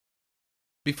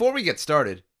Before we get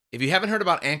started, if you haven't heard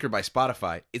about Anchor by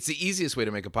Spotify, it's the easiest way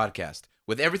to make a podcast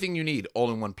with everything you need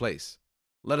all in one place.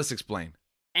 Let us explain.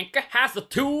 Anchor has the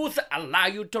tools that allow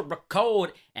you to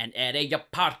record and edit your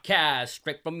podcast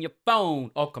straight from your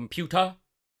phone or computer.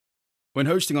 When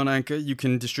hosting on Anchor, you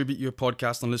can distribute your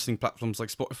podcast on listening platforms like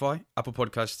Spotify, Apple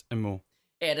Podcasts, and more.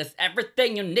 It is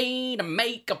everything you need to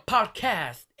make a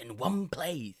podcast in one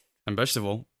place. And best of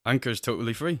all, Anchor is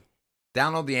totally free.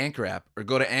 Download the Anchor app or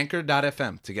go to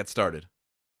anchor.fm to get started.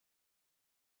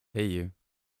 Hey you.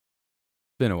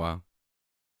 It's been a while.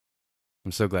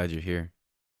 I'm so glad you're here.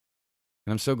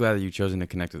 And I'm so glad that you've chosen to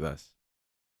connect with us.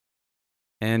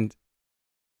 And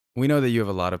we know that you have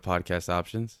a lot of podcast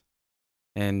options,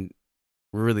 and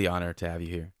we're really honored to have you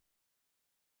here.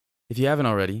 If you haven't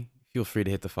already, feel free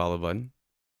to hit the follow button,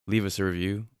 leave us a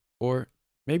review, or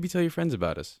maybe tell your friends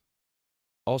about us.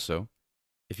 Also,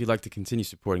 if you'd like to continue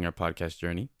supporting our podcast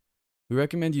journey, we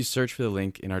recommend you search for the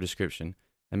link in our description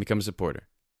and become a supporter.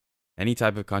 Any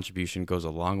type of contribution goes a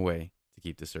long way to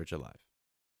keep the search alive.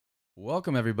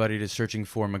 Welcome, everybody, to Searching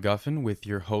for MacGuffin with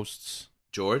your hosts,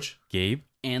 George? Gabe.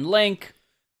 And Link.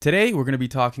 Today, we're going to be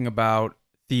talking about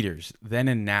theaters, then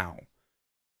and now.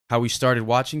 How we started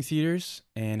watching theaters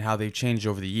and how they've changed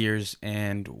over the years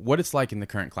and what it's like in the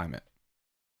current climate.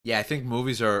 Yeah, I think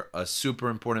movies are a super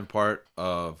important part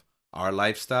of our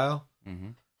lifestyle.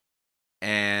 Mm-hmm.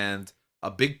 And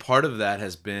a big part of that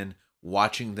has been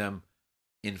watching them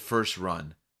in first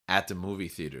run at the movie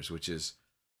theaters, which is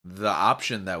the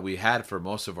option that we had for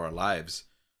most of our lives,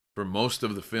 for most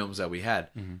of the films that we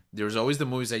had. Mm-hmm. There was always the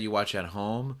movies that you watch at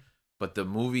home, but the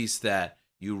movies that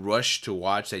you rush to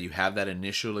watch, that you have that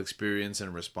initial experience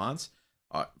and response,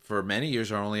 for many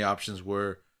years our only options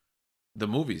were the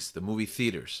movies, the movie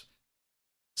theaters.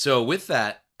 So with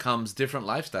that comes different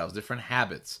lifestyles, different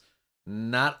habits.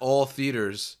 Not all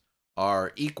theaters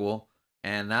are equal,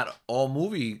 and not all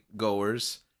movie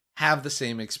goers have the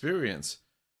same experience.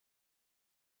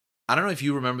 I don't know if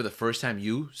you remember the first time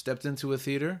you stepped into a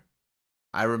theater.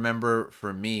 I remember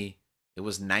for me, it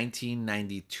was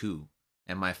 1992,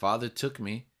 and my father took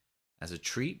me as a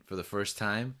treat for the first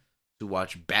time to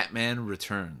watch Batman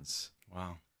Returns.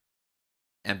 Wow.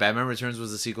 And Batman Returns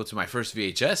was the sequel to my first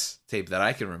VHS tape that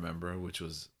I can remember, which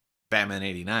was Batman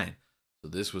 89. So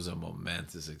this was a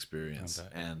momentous experience.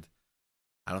 And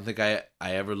I don't think I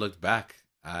ever looked back.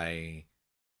 I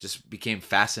just became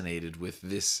fascinated with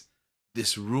this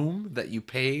room that you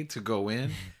pay to go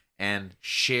in and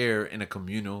share in a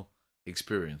communal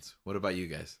experience. What about you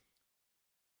guys?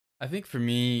 I think for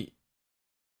me,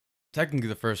 technically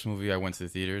the first movie I went to the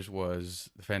theaters was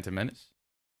The Phantom Menace.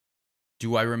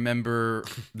 Do I remember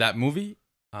that movie?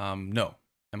 No.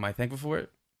 Am I thankful for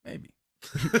it? Maybe.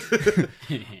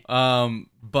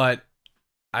 But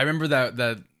I remember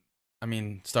that I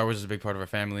mean, Star Wars is a big part of our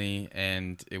family,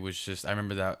 and it was just, I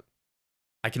remember that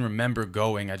I can remember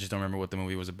going, I just don't remember what the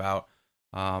movie was about.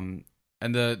 And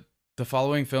the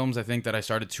following films I think that I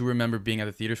started to remember being at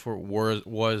the theaters for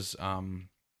was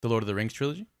the Lord of the Rings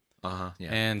trilogy. Yeah.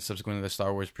 And subsequently the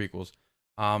Star Wars prequels.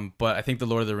 But I think the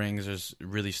Lord of the Rings is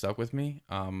really stuck with me.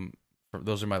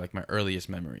 Those are my earliest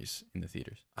memories in the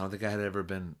theaters. I don't think I had ever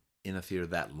been in a theater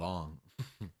that long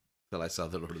till I saw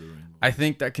the Lord of the Rings movie. I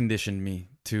think that conditioned me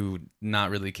to not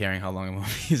really caring how long a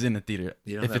movie is in the theater,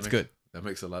 if it's good. That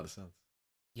makes a lot of sense.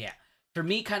 Yeah. For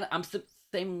me, I'm the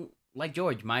same like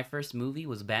George. My first movie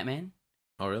was Batman.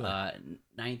 Oh, really?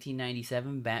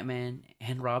 1997, Batman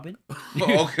and Robin.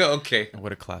 Okay.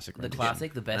 What a classic. The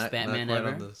classic, the best Batman not quite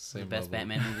ever. on the The same best level.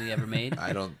 Batman movie ever made.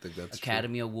 I don't think that's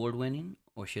Academy Award winning,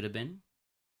 or should have been.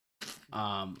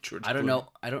 George I don't Clooney. know.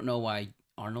 I don't know why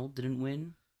Arnold didn't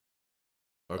win.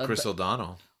 true. Or Chris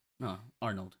O'Donnell. No,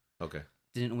 Arnold Okay.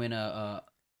 didn't win a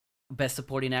best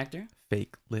supporting actor.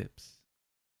 Fake lips.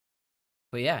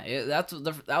 But yeah, that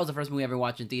was the first movie I ever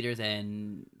watched in theaters,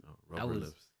 and Rubber was-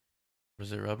 lips.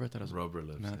 Was it rubber? I thought it was Rubber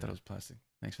lips. No, I yeah. thought it was plastic.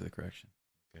 Thanks for the correction.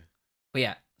 but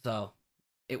yeah, so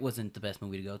it wasn't the best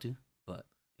movie to go to, but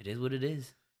it is what it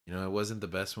is. You know, it wasn't the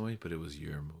best movie, but it was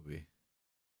your movie.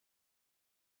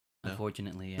 No?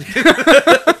 Unfortunately,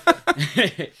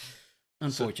 yeah.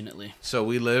 Unfortunately. So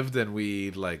we lived and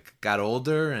we got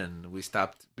older and we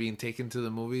stopped being taken to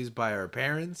the movies by our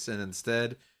parents, and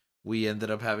instead we ended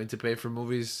up having to pay for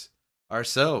movies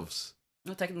ourselves.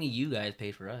 No, technically, you guys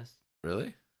paid for us.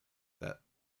 Really? That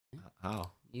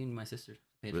how? You and my sister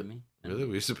paid for me. Really?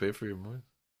 We used to pay for your movies?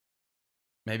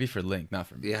 Maybe for Link, not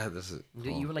for me. Yeah, this is.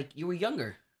 You were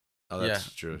younger. Oh,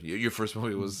 that's true. Your first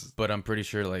movie was. But I'm pretty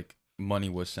sure money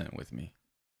was sent with me.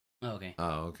 Oh, okay.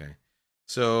 Oh, okay.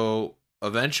 So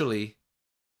eventually,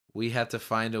 we had to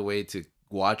find a way to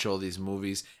watch all these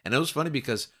movies, and it was funny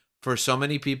because for so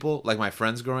many people, like my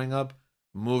friends growing up,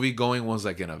 movie going was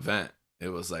like an event. It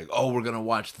was like, oh, we're gonna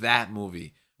watch that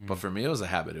movie. But for me, it was a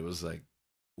habit. It was like,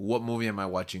 what movie am I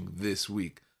watching this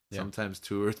week? Yeah. Sometimes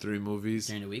 2 or 3 movies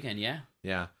During the weekend, yeah.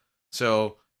 Yeah.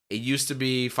 So it used to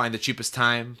be find the cheapest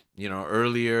time,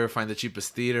 earlier, find the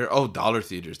cheapest theater. Oh, dollar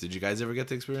theaters. Did you guys ever get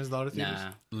to experience dollar theaters?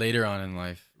 Nah. Later on in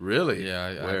life. Really?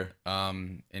 Yeah. Where?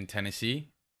 In Tennessee,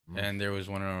 and there was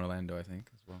one in Orlando, I think,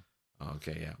 as well.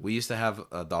 Okay, yeah. We used to have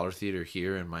a dollar theater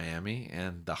here in Miami,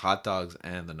 and the hot dogs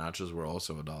and the nachos were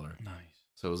also $1. Nice.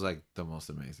 So it was like the most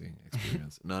amazing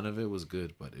experience. None of it was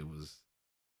good, but it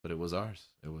was ours.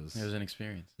 It was an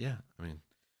experience. Yeah, I mean,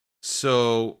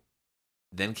 so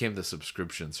then came the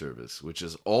subscription service, which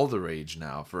is all the rage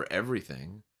now for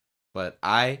everything. But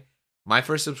my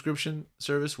first subscription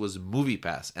service was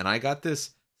MoviePass, and I got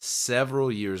this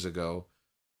several years ago.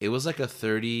 It was like a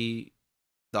 $30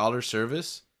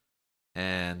 service,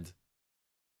 and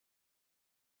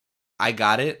I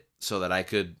got it so that I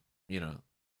could,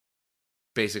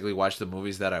 basically watch the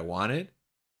movies that I wanted.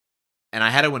 And I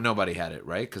had it when nobody had it,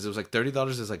 right? Because it was like $30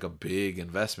 is like a big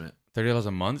investment. $30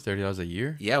 a month? $30 a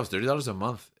year? Yeah, it was $30 a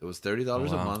month. It was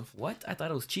 $30 a month. What? I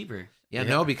thought it was cheaper. Yeah,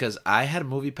 no, because I had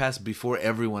MoviePass before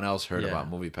everyone else heard about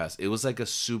MoviePass. It was like a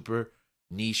super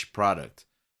niche product.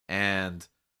 And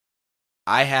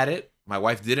I had it. My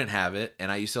wife didn't have it.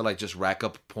 And I used to like just rack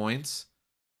up points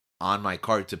on my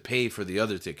card to pay for the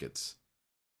other tickets.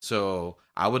 So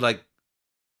I would like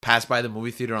pass by the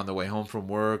movie theater on the way home from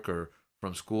work or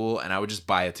from school, and I would just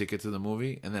buy a ticket to the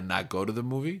movie and then not go to the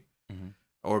movie,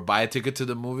 or buy a ticket to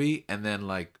the movie and then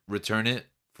like return it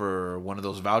for one of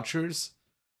those vouchers,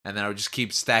 and then I would just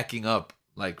keep stacking up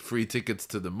like free tickets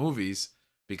to the movies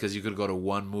because you could go to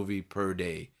one movie per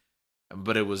day,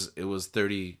 but it was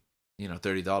 $30.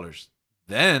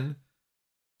 Then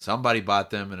somebody bought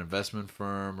them, an investment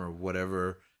firm or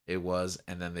whatever it was,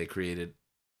 and then they created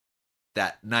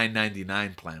that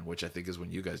 $9.99 plan, which I think is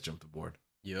when you guys jumped aboard.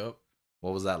 Yep.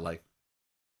 What was that like?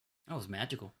 That was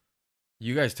magical.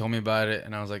 You guys told me about it,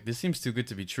 and I was like, this seems too good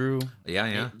to be true.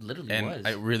 Yeah. It literally And was.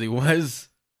 it really was.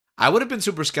 I would have been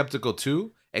super skeptical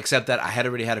too, except that I had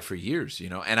already had it for years,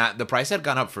 and the price had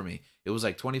gone up for me. It was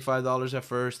like $25 at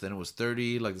first, then it was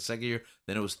 $30 like the second year,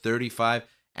 then it was $35,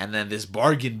 and then this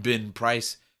bargain bin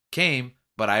price came,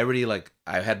 but I already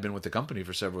I had been with the company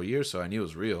for several years, so I knew it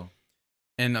was real.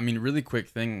 And I mean, really quick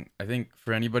thing, I think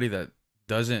for anybody that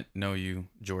doesn't know you,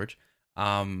 George,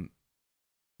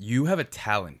 you have a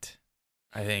talent,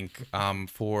 I think,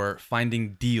 for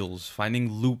finding deals,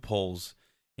 finding loopholes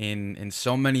in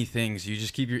so many things. You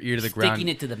just keep your ear to the ground. Sticking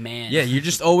it to the man. Yeah, you're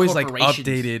just always like Corporations.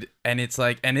 updated, and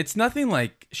it's nothing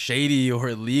like shady or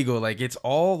illegal. Like it's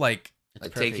all like It's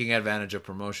Like perfect. taking advantage of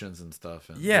promotions and stuff.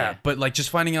 And yeah, but like just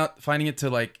finding it to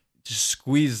like just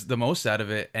squeeze the most out of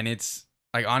it, and it's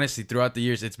like honestly throughout the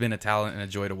years, it's been a talent and a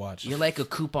joy to watch. You're like a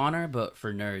couponer, but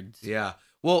for nerds. Yeah.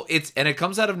 Well, it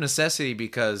comes out of necessity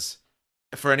because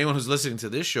for anyone who's listening to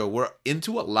this show, we're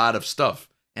into a lot of stuff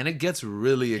and it gets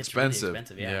really It's really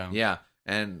expensive. yeah. Yeah.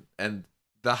 And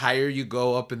the higher you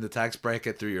go up in the tax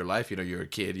bracket through your life, you're a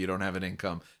kid, you don't have an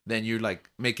income. Then you're like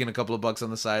making a couple of bucks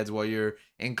on the sides while you're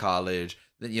in college.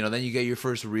 Then then you get your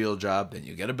first real job, then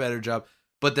you get a better job.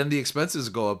 But then the expenses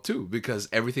go up too because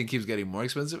everything keeps getting more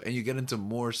expensive and you get into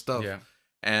more stuff. Yeah.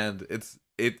 And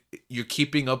you're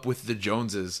keeping up with the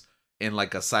Joneses in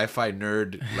like a sci-fi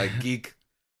nerd, like geek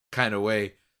kind of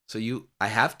way. So I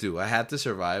had to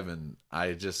survive, and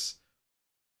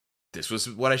this was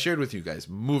what I shared with you guys,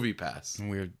 MoviePass. And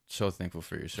we're so thankful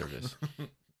for your service.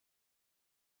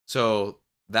 So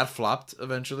that flopped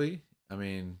eventually. I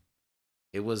mean,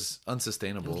 it was It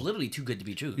unsustainable. was literally too good to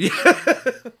be true. Yeah.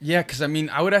 Yeah, because I mean,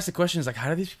 I would ask the questions like, how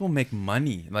do these people make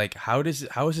money? Like, how is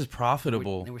this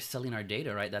profitable? They were selling our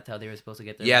data, right? That's how they were supposed to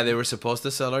get their Yeah, money. they were supposed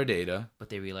to sell our data. But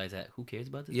they realized that who cares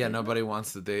about this? Yeah, data? nobody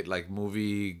wants the date like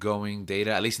movie going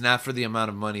data, at least not for the amount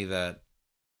of money that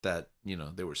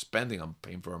they were spending on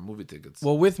paying for our movie tickets.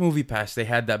 Well, with MoviePass, they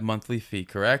had that monthly fee,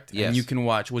 correct? Yes. And you can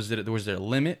watch. Was there a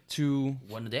limit to?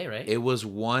 One a day, right? It was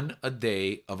one a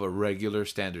day of a regular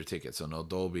standard ticket. So no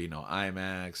Dolby, no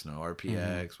IMAX, no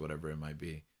RPX, whatever it might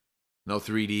be. No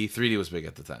 3D. 3D was big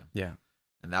at the time. Yeah.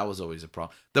 And that was always a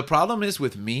problem. The problem is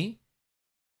with me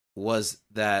was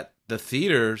that the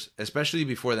theaters, especially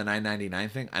before the $9.99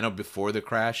 thing, I know before the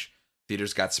crash,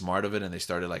 theaters got smart of it and they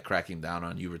started like cracking down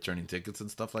on you returning tickets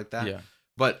and stuff like that. Yeah.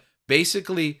 But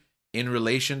basically, in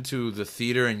relation to the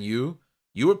theater and you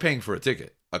were paying for a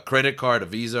ticket. A credit card, a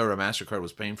Visa, or a MasterCard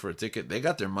was paying for a ticket. They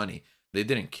got their money. They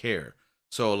didn't care.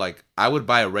 So like I would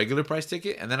buy a regular price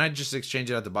ticket and then I'd just exchange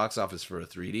it at the box office for a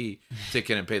 3D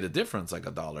ticket and pay the difference, like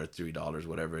 $1, $3,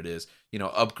 whatever it is.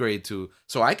 Upgrade to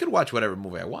so I could watch whatever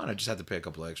movie I want. I just had to pay a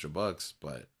couple of extra bucks,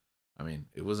 but I mean,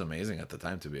 it was amazing at the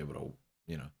time to be able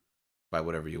to, buy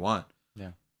whatever you want.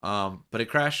 Yeah. But it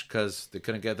crashed because they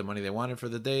couldn't get the money they wanted for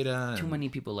the data. Too many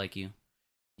people like you.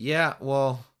 Yeah,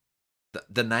 well,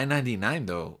 the $9.99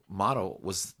 though model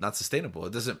was not sustainable.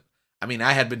 It doesn't. I mean,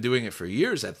 I had been doing it for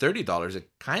years at $30. It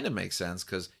kind of makes sense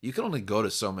because you can only go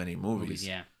to so many movies.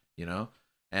 Yeah.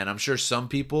 And I'm sure some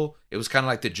people, it was kind of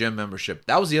like the gym membership.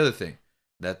 That was the other thing,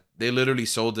 that they literally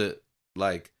sold it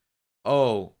like,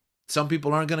 oh, some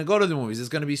people aren't gonna go to the movies. It's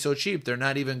gonna be so cheap. They're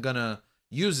not even gonna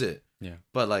use it. Yeah.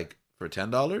 But like for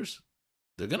 $10,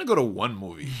 they're gonna go to one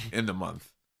movie in the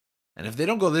month. And if they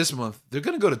don't go this month, they're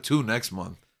gonna go to 2 next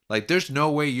month. Like there's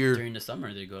no way you're During the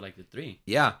summer they go like the 3.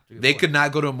 Yeah. 3 or They 4. could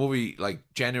not go to a movie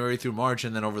like January through March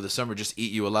and then over the summer just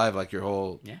eat you alive like your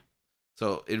whole Yeah.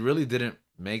 So it really didn't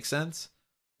make sense.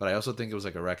 But I also think it was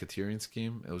like a racketeering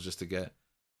scheme. It was just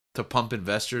to pump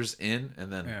investors in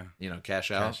and then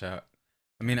cash out. Cash out.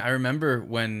 I mean, I remember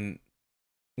when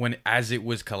as it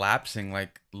was collapsing,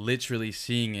 like literally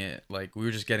seeing it, like we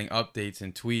were just getting updates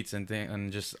and tweets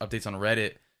and just updates on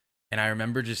Reddit, and I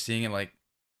remember just seeing it like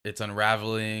it's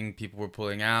unraveling. People were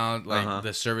pulling out, like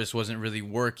the service wasn't really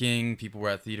working. People were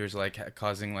at theaters like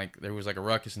causing like there was like a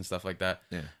ruckus and stuff like that.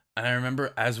 Yeah. And I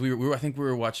remember as we were I think we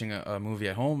were watching a movie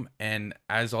at home, and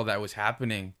as all that was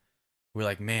happening, we're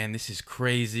like, man, this is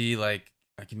crazy. Like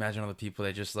I can imagine all the people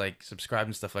that just like subscribe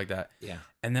and stuff like that. Yeah.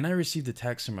 And then I received a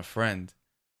text from a friend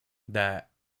that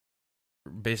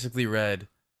basically read,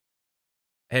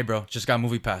 "Hey bro, just got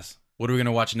Movie Pass. What are we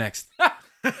gonna watch next?"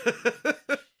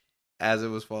 As it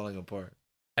was falling apart.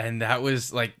 And that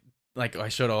was like I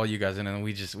showed all you guys, and then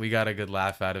we got a good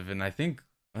laugh out of it. And I think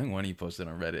one of you posted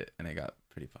on Reddit, and it got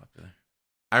pretty popular.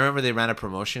 I remember they ran a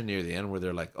promotion near the end where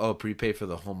they're like, "Oh, prepay for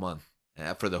the whole month,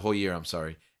 for the whole year. I'm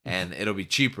sorry, and it'll be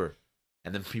cheaper."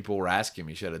 And then people were asking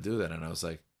me, "Should I do that?" And I was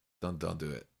like, "Don't do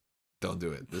it. Don't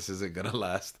do it. This isn't gonna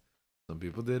last." Some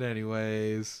people did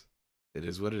anyways. It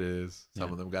is what it is.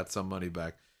 Some of them got some money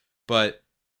back, but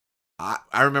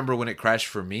I remember when it crashed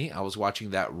for me. I was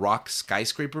watching that Rock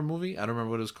Skyscraper movie. I don't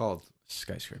remember what it was called.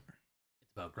 Skyscraper.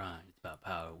 It's about grind. It's about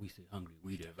power. We stay hungry.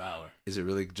 We devour. Is it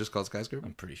really just called Skyscraper?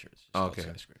 I'm pretty sure it's just called Okay.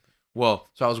 Skyscraper. Well,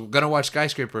 so I was gonna watch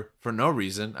Skyscraper for no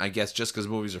reason, I guess, just because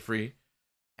movies are free,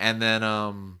 and then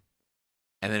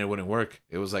it wouldn't work.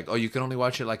 It was like, oh, you can only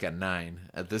watch it like at 9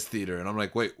 at this theater, and I'm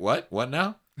like, wait, what? What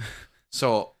now?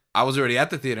 So I was already at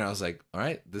the theater. And I was like, all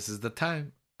right, this is the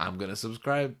time. I'm gonna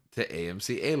subscribe to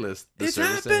AMC A-List. It's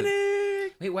happening.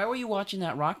 Wait, why were you watching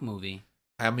that rock movie?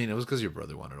 I mean, it was because your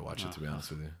brother wanted to watch it. To be honest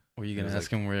with you, Were you gonna was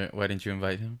ask him why didn't you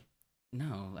invite him?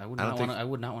 No, I would I don't not think- want. I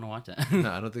would not want to watch that. no,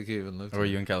 I don't think he even lived. Or were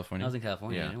here. you in I California? was in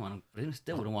California. Yeah. I didn't want to. I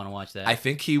still wouldn't want to watch that. I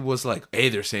think he was like, hey,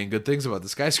 they're saying good things about the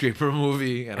Skyscraper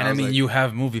movie, And I was mean, like, you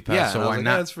have Movie Pass, yeah, so and I was why like,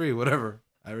 not? Yeah, it's free, whatever.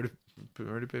 I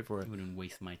already paid for I it. wouldn't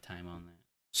waste my time on that.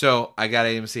 So I got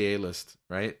AMC A-List,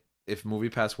 right? If Movie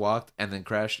Pass walked and then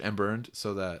crashed and burned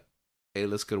so that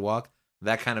A-List could walk,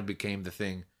 that kind of became the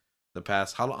thing. The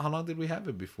pass. How long did we have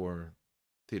it before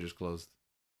theaters closed?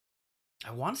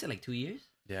 I want to say like 2 years.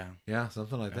 Yeah, Yeah,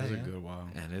 something like that that. was a yeah. good while.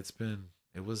 And it's been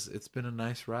a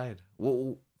nice ride.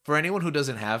 Well, for anyone who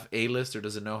doesn't have A-List or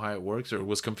doesn't know how it works or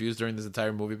was confused during this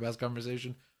entire Movie Pass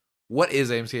conversation, what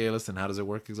is AMC A-List and how does it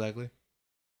work exactly?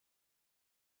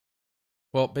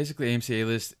 Well, basically, AMC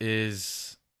A-List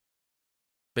is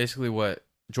basically what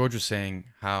George was saying,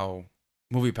 how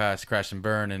Movie Pass crashed and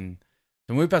burned, and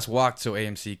the Movie Pass walked so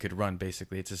AMC could run,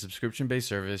 basically. It's a subscription-based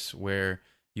service where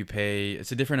you pay,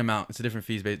 it's a different amount, it's a different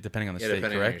fees depending on the state,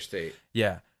 depending correct? on your state.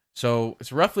 Yeah. So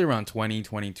it's roughly around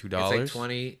 $22. It's like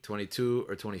 20, 22,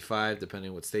 or 25, depending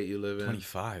on what state you live in.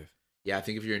 25. Yeah, I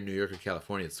think if you're in New York or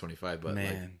California, it's 25. But like,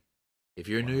 Man, if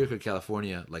you're in New York or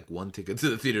California, like one ticket to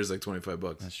the theater is like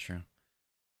 $25. that's true.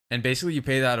 And basically, you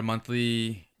pay that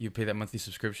monthly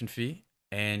subscription fee,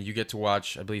 and you get to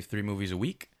watch, I believe, 3 movies a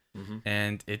week. Mm-hmm.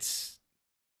 And it's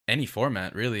any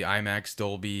format, really. IMAX,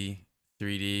 Dolby,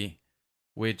 3D,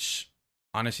 which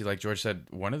honestly, like George said,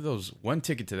 one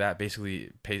ticket to that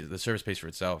basically the service pays for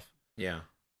itself. Yeah,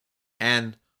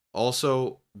 and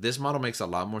also this model makes a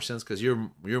lot more sense because you're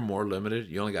more limited.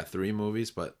 You only got 3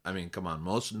 movies, but I mean, come on,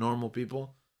 most normal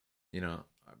people, you're not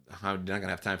gonna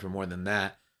have time for more than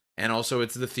that. And also,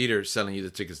 it's the theater selling you the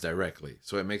tickets directly,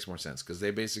 so it makes more sense because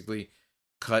they basically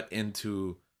cut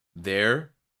into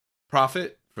their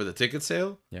profit for the ticket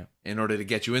sale, in order to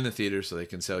get you in the theater, so they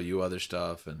can sell you other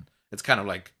stuff. And it's kind of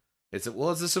like it's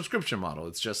a subscription model.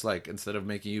 It's just like instead of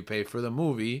making you pay for the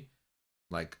movie,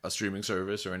 like a streaming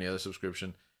service or any other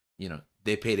subscription,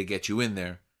 they pay to get you in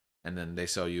there, and then they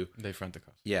sell you. They front the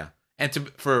cost. Yeah, and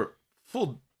for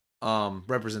full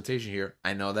representation here,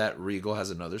 I know that Regal has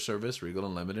another service, Regal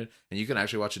Unlimited, and you can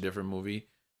actually watch a different movie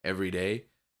every day.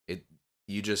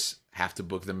 You just have to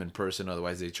book them in person,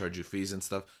 otherwise they charge you fees and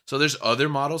stuff. So there's other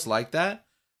models like that.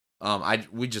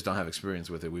 We just don't have experience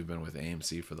with it. We've been with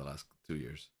AMC for the last 2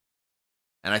 years,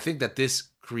 and I think that this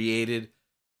created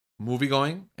movie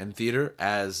going and theater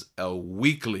as a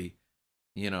weekly,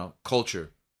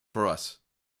 culture for us.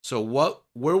 So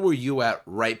where were you at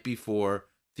right before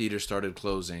theaters started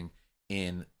closing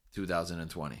in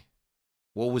 2020?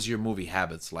 What was your movie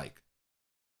habits like?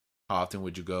 How often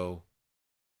would you go?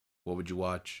 What would you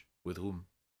watch? With whom?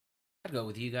 I'd go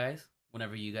with you guys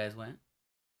whenever you guys went.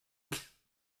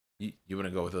 You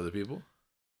wouldn't go with other people?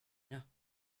 Yeah.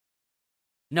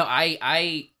 No,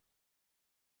 I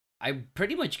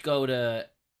pretty much go to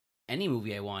any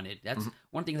movie I wanted. That's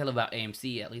one thing I love about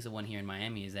AMC, at least the one here in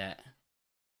Miami, is that,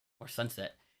 or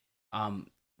Sunset,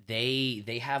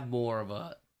 they have more of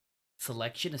a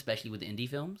selection, especially with indie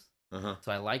films.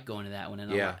 So I like going to that one.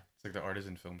 And it's like the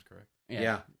artisan films, correct?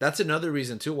 Yeah, that's another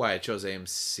reason too why I chose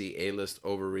AMC A-List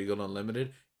over Regal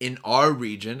Unlimited in our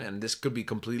region, and this could be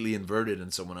completely inverted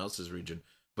in someone else's region,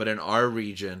 but in our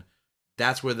region,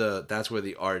 that's where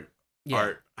the art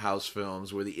house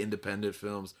films, where the independent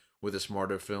films, where the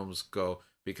smarter films go,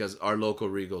 because our local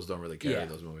Regals don't really carry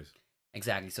those movies.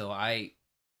 Exactly. So I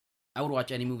would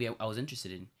watch any movie I was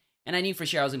interested in. And I knew for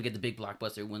sure I was going to get the big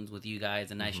blockbuster ones with you guys.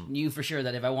 And I knew for sure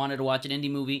that if I wanted to watch an indie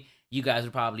movie, you guys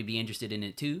would probably be interested in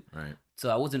it too. Right.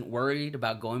 So I wasn't worried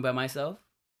about going by myself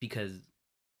because,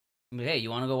 hey,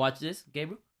 you want to go watch this,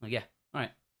 Gabriel? Like, yeah. All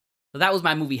right. So that was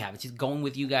my movie habit. Just going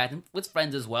with you guys and with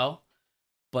friends as well.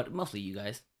 But mostly you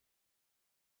guys.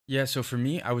 Yeah, so for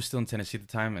me, I was still in Tennessee at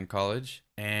the time in college.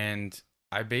 And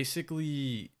I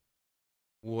basically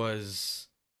was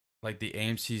like the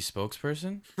AMC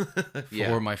spokesperson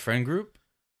for my friend group.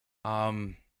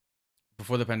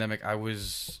 Before the pandemic, I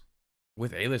was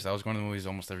with A-List. I was going to the movies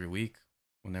almost every week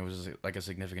when there was like a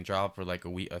significant drop or like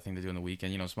a thing to do in the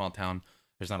weekend. Small town,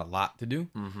 there's not a lot to do.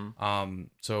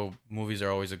 So movies are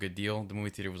always a good deal. The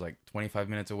movie theater was like 25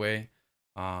 minutes away.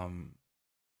 And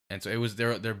so it was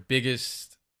their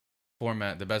biggest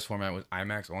format. The best format was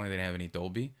IMAX. Only they didn't have any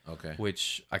Dolby. Okay.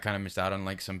 Which I kind of missed out on,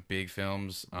 like some big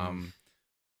films.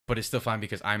 But it's still fine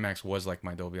because IMAX was like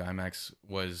my Dolby. IMAX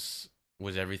was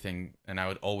everything, and I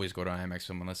would always go to IMAX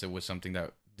film unless it was something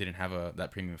that didn't have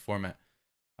that premium format.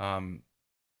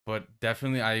 But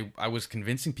definitely, I was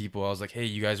convincing people. I was like, hey,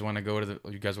 you guys want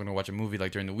to watch a movie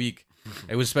like during the week?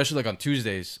 It was especially like on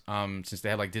Tuesdays, since they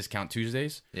had like discount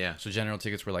Tuesdays. Yeah. So general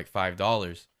tickets were like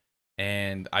 $5,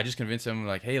 and I just convinced them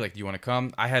like, hey, like, do you want to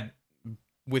come? I had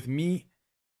with me,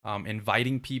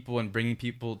 inviting people and bringing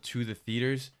people to the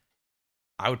theaters.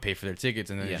 I would pay for their tickets,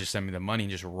 and then they just send me the money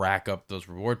and just rack up those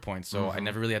reward points. So I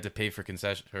never really had to pay for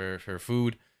concession for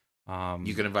food.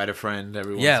 You can invite a friend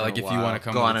every once like in a if you while, want to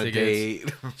come go on a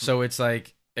tickets. date. So it's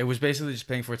like it was basically just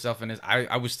paying for itself, and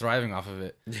I was thriving off of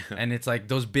it. And it's like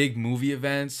those big movie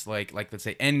events, like let's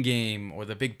say Endgame or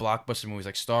the big blockbuster movies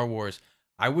like Star Wars.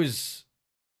 I was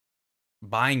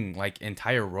buying like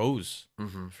entire rows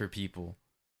for people.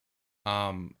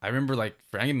 I remember like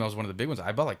for Endgame, that was one of the big ones.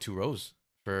 I bought like 2 rows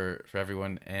for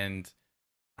everyone, and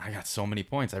I got so many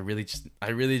points. I really just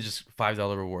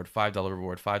 $5 reward,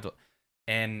 $5,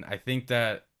 and I think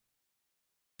that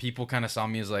people kind of saw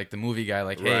me as like the movie guy,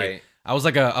 like, hey, Right. I was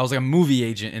like a movie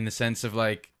agent in the sense of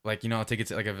like tickets,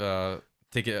 like a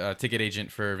ticket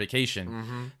agent for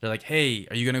vacation. They're like, hey,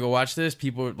 are you gonna go watch this?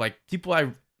 They're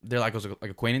like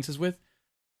acquaintances with.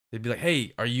 They'd be like,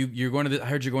 hey, you're going to this, I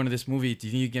heard you're going to this movie. Do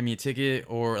you think you can get me a ticket?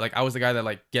 Or like I was the guy that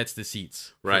like gets the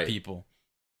seats for people.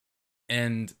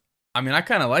 And I mean, I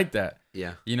kind of like that.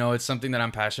 Yeah. It's something that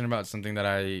I'm passionate about. It's something that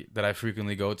I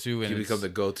frequently go to. And you become the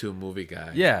go-to movie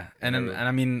guy. Yeah. And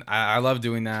I mean, I love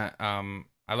doing that.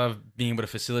 I love being able to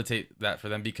facilitate that for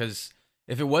them, because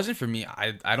if it wasn't for me,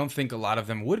 I don't think a lot of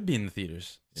them would be in the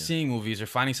theaters seeing movies or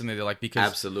finding something they like, because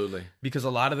Absolutely. Because a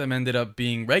lot of them ended up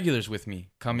being regulars with me,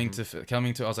 coming to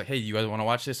I was like, hey, you guys want to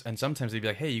watch this? And sometimes they'd be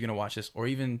like, hey, you gonna watch this? Or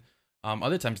even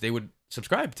other times they would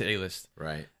subscribe to A-List.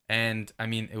 Right. And I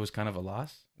mean, it was kind of a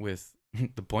loss with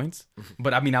the points,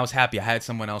 but I mean, I was happy I had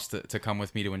someone else to come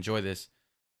with me to enjoy this.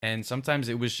 And sometimes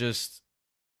it was just,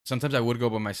 sometimes I would go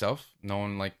by myself. No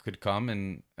one like could come,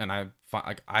 and I'm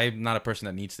not a person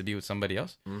that needs to be with somebody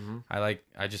else. I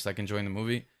just like enjoying the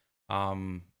movie.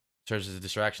 Serves as a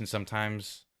distraction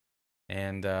sometimes.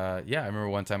 And I remember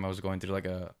one time I was going through like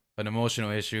an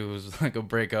emotional issue. It was like a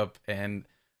breakup, and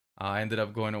I ended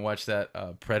up going to watch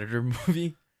that Predator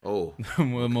movie, Oh, the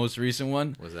most recent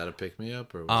one. was that a pick me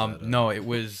up or was that No,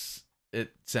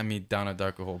 it sent me down a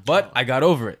darker hole, but I got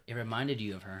over it. It reminded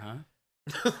you of her,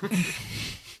 huh?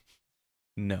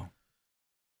 No,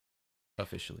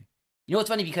 officially. You know what's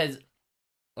funny, because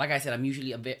like I said, I'm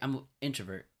an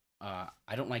introvert.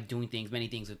 I don't like doing many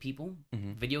things with people.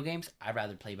 Mm-hmm. Video games, I'd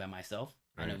rather play by myself.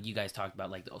 Right. I know you guys talked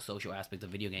about like the social aspect of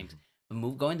video games.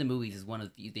 But going to movies is one of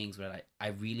the few things where I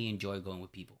really enjoy going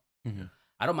with people. Mm-hmm.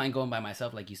 I don't mind going by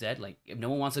myself, like you said. Like, if no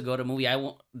one wants to go to a movie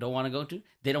don't want to go to,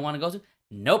 they don't want to go to,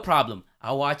 no problem.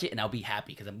 I'll watch it and I'll be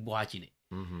happy because I'm watching it.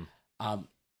 Mm-hmm.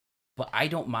 But I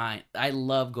don't mind. I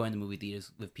love going to movie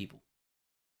theaters with people.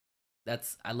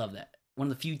 I love that.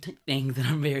 One of the few things that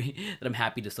I'm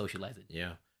happy to socialize in.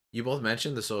 Yeah. You both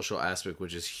mentioned the social aspect,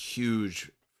 which is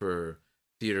huge for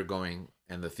theater going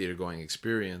and the theater going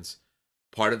experience.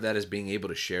 Part of that is being able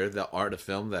to share the art of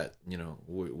film that, you know,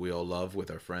 we all love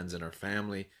with our friends and our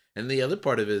family. And the other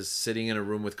part of it is sitting in a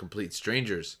room with complete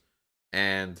strangers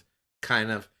and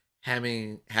kind of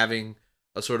having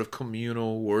a sort of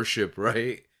communal worship,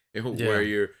 right? Where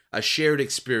you're a shared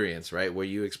experience, right? Where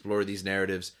you explore these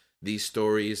narratives, these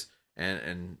stories,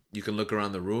 and you can look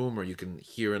around the room or you can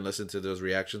hear and listen to those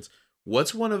reactions.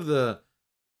 What's one of the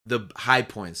high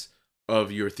points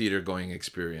of your theater going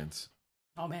experience?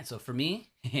 Oh man, so for me,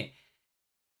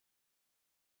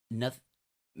 nothing.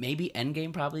 Maybe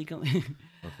Endgame probably. Okay.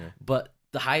 But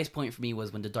the highest point for me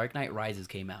was when The Dark Knight Rises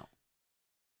came out.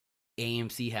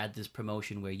 AMC had this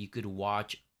promotion where you could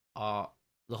watch the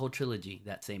whole trilogy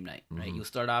that same night. Right, Mhm. you'll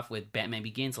start off with Batman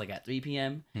Begins like at 3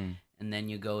 p.m. And then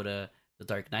you go to The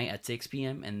Dark Knight at 6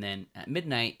 p.m. and then at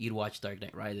midnight you'd watch Dark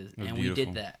Knight Rises, and beautiful. we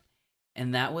did that,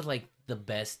 and that was like the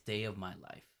best day of my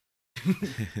life.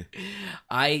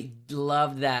 I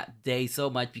love that day so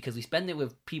much because we spend it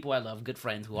with people I love, good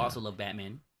friends who also love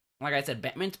Batman. Like I said,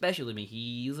 Batman's special to me.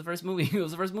 He was the first movie. It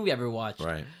was the first movie I ever watched.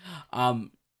 Right. And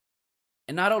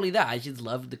not only that, I just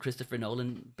love the Christopher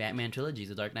Nolan Batman trilogies.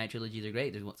 The Dark Knight trilogies are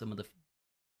great. They're some of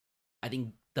I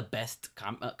think, the best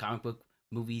comic book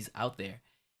movies out there.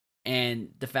 And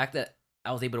the fact that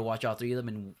I was able to watch all three of them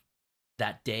in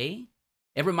that day,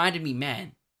 it reminded me,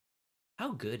 man,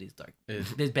 how good is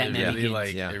this Batman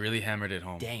Begins? It really hammered it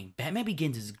home. Dang, Batman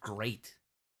Begins is great.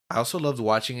 I also loved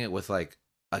watching it with like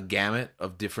a gamut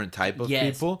of different type of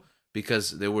people,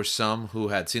 because there were some who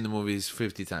had seen the movies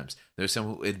 50 times. There were some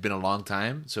who it'd been a long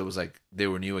time, so it was like they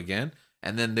were new again.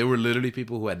 And then there were literally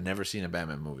people who had never seen a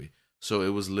Batman movie. So it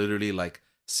was literally like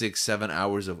 6-7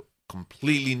 hours of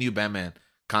completely new Batman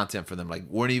content for them. Like,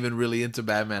 weren't even really into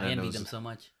Batman. I envy them so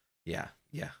much. Yeah.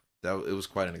 It was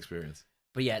quite an experience.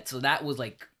 But yeah, so that was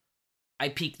like, I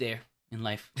peaked there in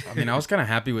life. I mean, I was kind of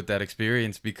happy with that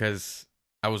experience because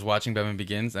I was watching Batman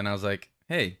Begins and I was like,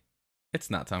 hey, it's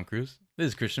not Tom Cruise. This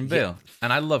is Christian Bale.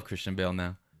 And I love Christian Bale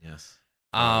now. Yes.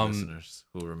 Listeners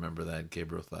who remember that,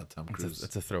 Gabriel thought Tom Cruise.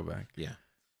 It's a throwback. Yeah.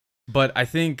 But I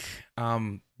think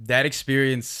that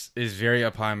experience is very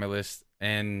up high on my list.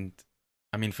 And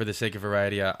I mean, for the sake of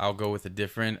variety, I'll go with a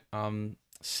different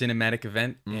cinematic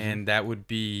event. Mm-hmm. And that would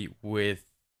be with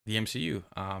the MCU,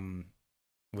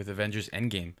 with Avengers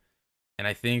Endgame. And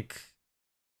I think,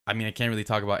 I mean, I can't really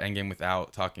talk about Endgame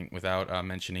without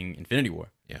mentioning Infinity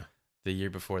War. Yeah. The year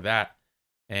before that.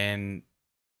 And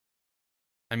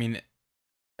I mean,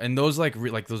 and those like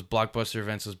those blockbuster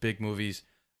events, those big movies,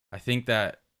 I think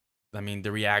that, I mean,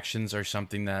 the reactions are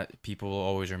something that people will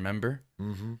always remember.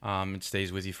 Mm-hmm. It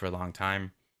stays with you for a long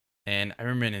time. And I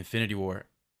remember in Infinity War,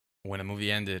 when the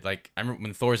movie ended, like I remember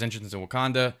when Thor's entrance into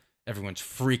Wakanda, everyone's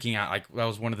freaking out. Like that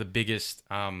was one of the biggest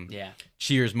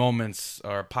cheers moments,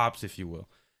 or pops, if you will.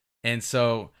 And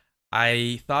so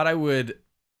I thought I would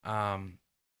kind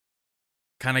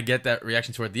of get that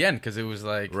reaction toward the end, because it was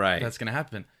like, that's gonna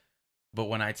happen. But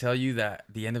when I tell you that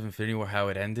the end of Infinity War, how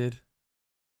it ended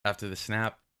after the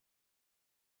snap,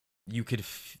 you could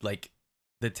like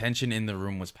the tension in the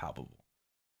room was palpable.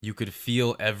 You could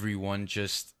feel everyone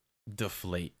just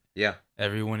deflate. Yeah.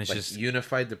 Everyone is like just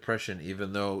unified depression,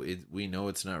 even though we know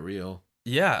it's not real.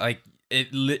 Yeah, like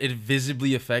it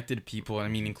visibly affected people. I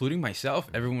mean, including myself.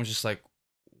 Everyone was just like,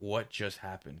 "What just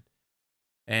happened?"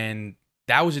 And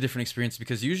that was a different experience,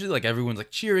 because usually like everyone's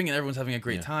like cheering and everyone's having a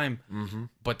great time. Mm-hmm.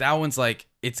 But that one's like,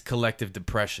 it's collective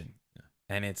depression,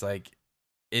 and it's like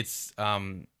it's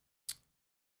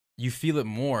you feel it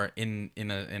more in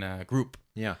a group.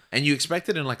 Yeah, and you expect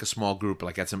it in like a small group,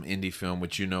 like at some indie film,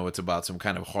 which you know it's about some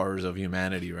kind of horrors of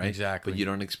humanity, right? Exactly. But you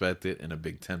don't expect it in a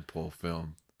big tentpole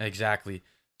film. Exactly.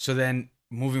 So then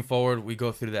moving forward, we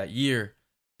go through that year.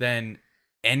 Then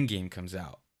Endgame comes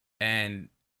out, and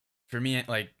for me,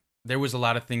 like there was a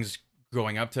lot of things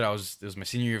going up to it. It was my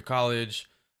senior year of college.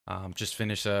 Just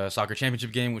finished a soccer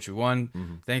championship game, which we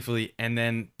won, thankfully. And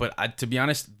then, to be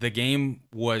honest, the game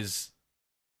was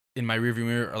in my rearview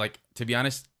mirror. Or like, to be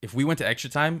honest, if we went to extra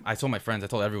time, I told my friends, I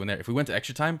told everyone there, if we went to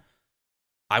extra time,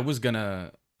 I was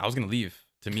gonna leave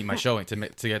to meet my showing, to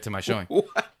get to my showing.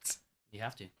 What? You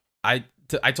have to. I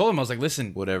told him, I was like,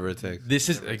 listen, Whatever it takes. this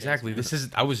is exactly, this is,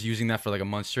 I was using that for like a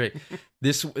month straight.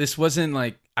 This wasn't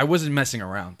like, I wasn't messing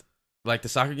around. Like the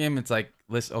soccer game, it's like,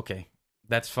 listen, okay,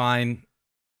 that's fine.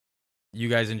 You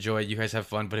guys enjoy it. You guys have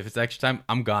fun. But if it's extra time,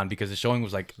 I'm gone, because the showing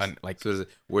was like So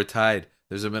we're tied.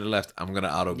 There's a minute left. I'm gonna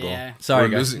auto goal. Yeah. Sorry,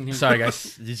 We're guys. losing. Sorry,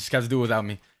 guys. You just got to do it without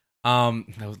me.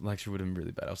 That lecture would have been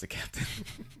really bad. I was the captain.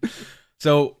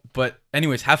 So, but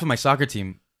anyways, half of my soccer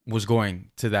team was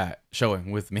going to that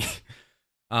showing with me.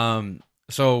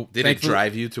 So Did it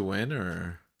drive you to win,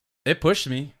 or it pushed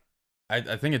me?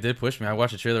 I think it did push me. I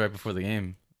watched the trailer right before the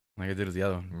game, like I did with the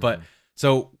other one. But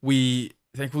so we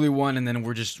thankfully won, and then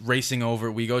we're just racing over.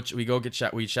 We go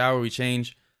get we shower, we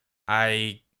change.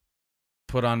 I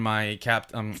put on my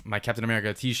Captain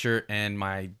America t-shirt and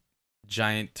my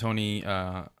giant Tony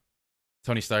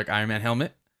Stark Iron Man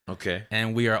helmet. Okay.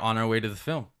 And we are on our way to the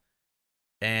film.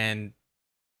 And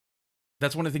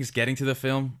that's one of the things, getting to the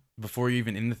film before you're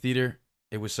even in the theater.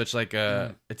 It was such like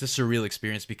it's a surreal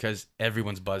experience, because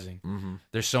everyone's buzzing.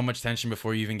 There's so much tension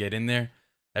before you even get in there.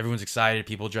 Everyone's excited.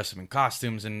 People dress up in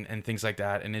costumes and things like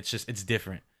that. And it's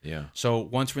different. Yeah. So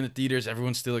once we're in the theaters,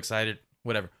 everyone's still excited.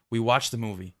 Whatever. We watched the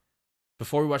movie.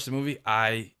 Before we watched the movie,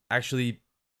 I actually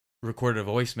recorded a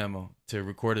voice memo to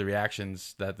record the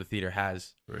reactions that the theater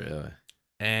has. Really?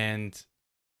 And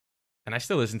I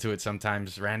still listen to it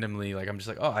sometimes randomly. Like I'm just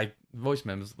like, oh, I voice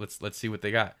memos. Let's see what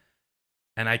they got.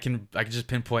 And I can just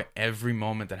pinpoint every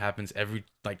moment that happens, every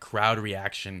like crowd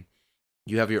reaction.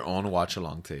 You have your own watch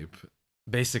along tape.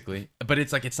 Basically. But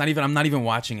it's like, I'm not even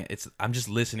watching it. I'm just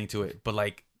listening to it. But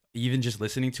like, even just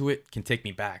listening to it can take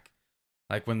me back.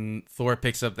 Like when Thor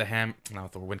picks up the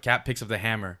when Cap picks up the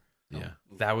hammer. Yeah.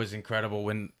 That was incredible.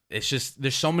 When it's just,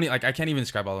 there's so many, like I can't even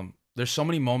describe all of them. There's so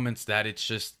many moments that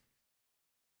it's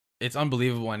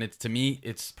unbelievable. And to me,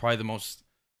 it's probably the most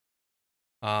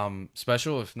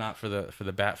special, if not for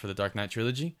the Dark Knight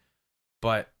trilogy.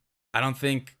 But I don't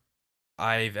think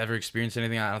I've ever experienced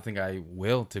anything. I don't think I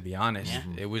will, to be honest. Yeah.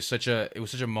 It was such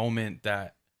a moment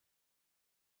that,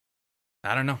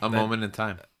 I don't know. A moment in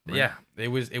time. Right? Yeah, it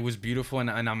was beautiful, and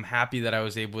I'm happy that I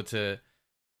was able to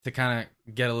kind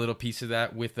of get a little piece of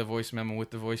that with the voice memo,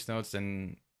 with the voice notes,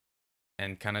 and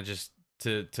kind of just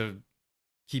to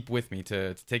keep with me,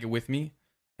 to take it with me.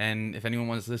 And if anyone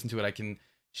wants to listen to it, I can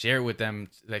share it with them,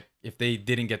 like if they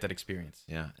didn't get that experience.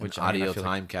 Yeah, which audio I feel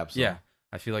time like, capsule. Yeah,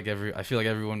 I feel like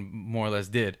everyone more or less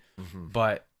did.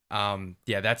 But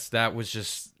yeah, that was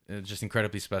just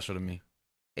incredibly special to me.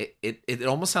 It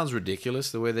almost sounds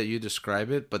ridiculous the way that you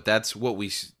describe it, but that's what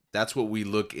we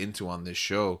look into on this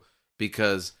show,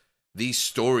 because these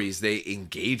stories, they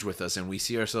engage with us and we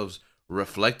see ourselves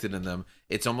reflected in them.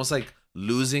 It's almost like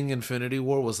losing Infinity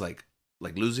War was like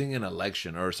losing an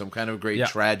election or some kind of great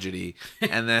tragedy,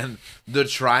 and then the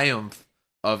triumph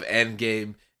of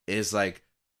Endgame is like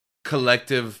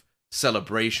collective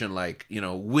celebration, like, you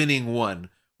know, winning one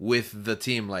with the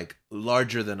team, like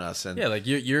larger than us. And yeah, like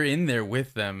you're in there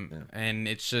with them, and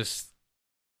it's a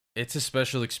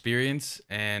special experience.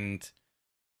 And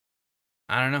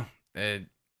I don't know,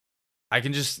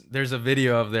 there's a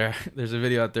video out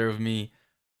there of me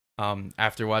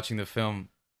after watching the film,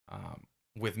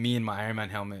 with me in my Iron Man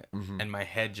helmet and my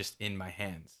head just in my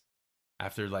hands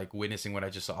after like witnessing what I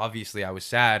just saw. Obviously I was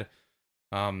sad,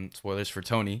 spoilers for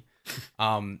Tony,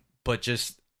 but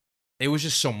it was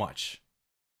just so much.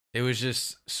 It was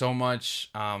just so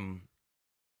much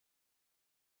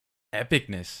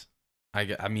epicness.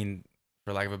 I mean,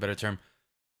 for lack of a better term,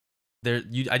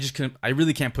 I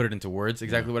really can't put it into words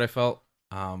exactly what I felt.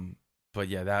 But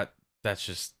yeah, that's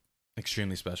just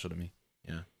extremely special to me.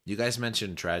 Yeah. You guys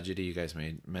mentioned tragedy. You guys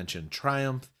mentioned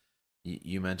triumph.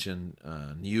 You mentioned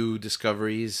new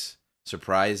discoveries,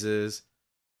 surprises.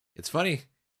 It's funny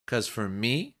because for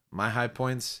me, my high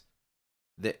points,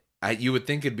 you would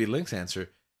think it'd be Link's answer.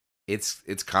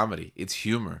 It's comedy. It's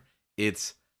humor.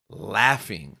 It's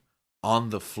laughing on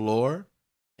the floor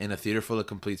in a theater full of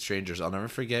complete strangers. I'll never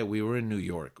forget. We were in New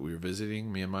York. We were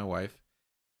visiting, me and my wife.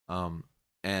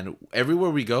 And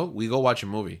everywhere we go watch a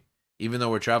movie. Even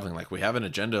though we're traveling, like we have an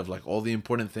agenda of like all the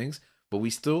important things, but we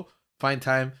still find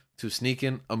time to sneak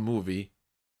in a movie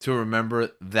to remember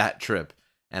that trip.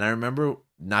 And I remember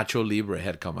Nacho Libre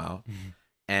had come out,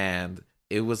 and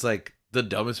it was like the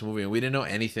dumbest movie, and we didn't know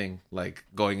anything like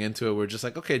going into it. We're just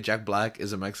like, okay, Jack Black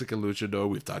is a Mexican luchador.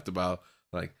 We've talked about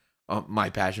like my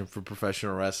passion for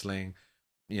professional wrestling.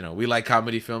 You know, we like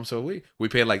comedy films, so we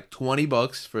paid like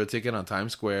 $20 for a ticket on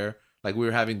Times Square. Like we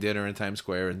were having dinner in Times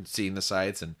Square and seeing the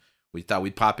sights, and we thought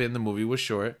we'd pop in. The movie was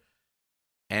short,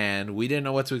 and we didn't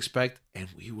know what to expect, and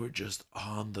we were just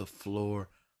on the floor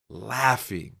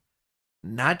laughing,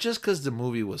 not just because the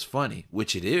movie was funny,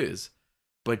 which it is,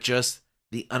 but just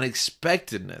the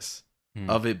unexpectedness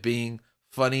of it being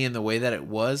funny in the way that it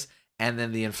was, and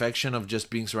then the infection of just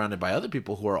being surrounded by other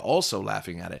people who are also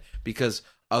laughing at it, because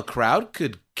a crowd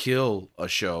could kill a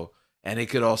show and it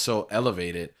could also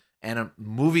elevate it. And a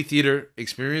movie theater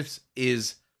experience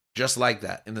is just like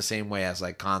that, in the same way as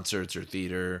like concerts or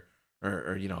theater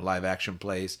or you know, live action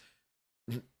plays.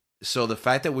 So the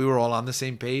fact that we were all on the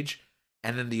same page,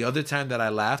 and then the other time that I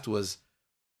laughed was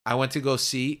I went to go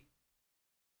see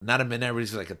not a midnight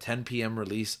release, like a 10 p.m.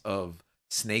 release of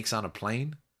Snakes on a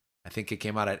Plane. I think it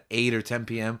came out at 8 or 10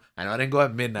 p.m. I know I didn't go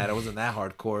at midnight. I wasn't that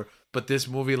hardcore. But this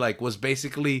movie like was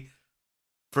basically,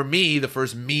 for me, the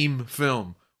first meme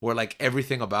film where like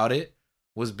everything about it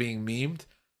was being memed.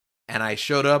 And I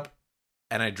showed up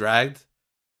and I dragged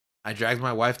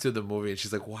my wife to the movie, and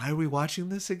she's like, "Why are we watching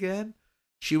this again?"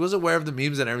 She was aware of the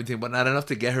memes and everything, but not enough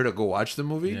to get her to go watch the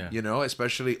movie, you know,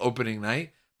 especially opening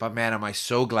night. But man, am I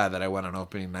so glad that I went on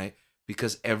opening night,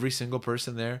 because every single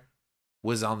person there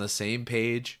was on the same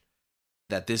page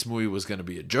that this movie was going to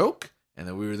be a joke and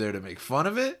that we were there to make fun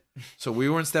of it. So we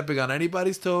weren't stepping on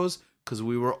anybody's toes, because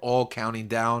we were all counting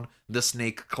down the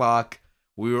snake clock.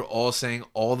 We were all saying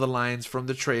all the lines from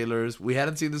the trailers. We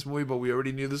hadn't seen this movie, but we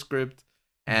already knew the script.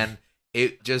 And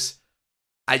it just,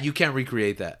 you can't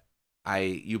recreate that.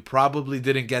 You probably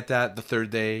didn't get that the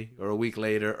third day or a week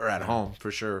later or at home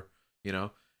for sure, you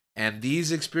know? And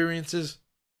these experiences,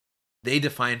 they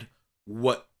defined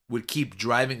what would keep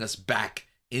driving us back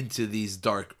into these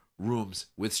dark rooms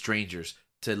with strangers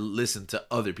to listen to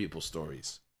other people's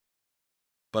stories.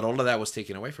 But all of that was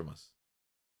taken away from us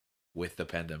with the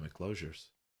pandemic closures.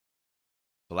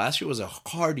 The last year was a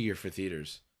hard year for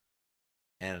theaters.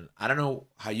 And I don't know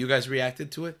how you guys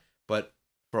reacted to it, but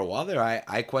for a while there,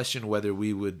 I questioned whether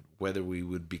we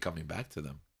would be coming back to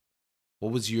them.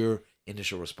 What was your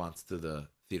initial response to the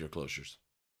theater closures?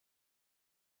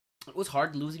 It was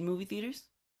hard losing movie theaters.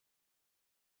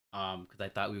 Because I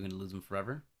thought we were gonna lose them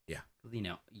forever. Yeah. You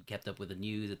know, you kept up with the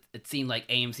news. It seemed like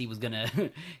AMC was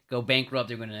gonna go bankrupt.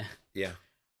 They're gonna. Yeah.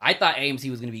 I thought AMC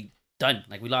was gonna be done.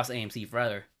 Like we lost AMC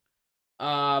forever.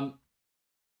 But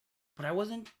I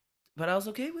wasn't. But I was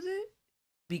okay with it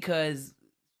because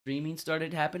streaming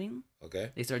started happening.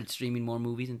 Okay. They started streaming more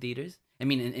movies in theaters. I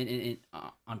mean, in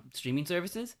on streaming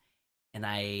services, and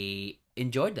I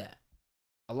enjoyed that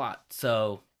a lot.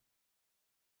 So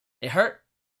it hurt,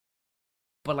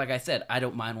 but like I said, I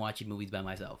don't mind watching movies by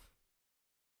myself.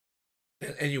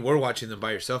 And you were watching them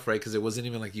by yourself, right? Because it wasn't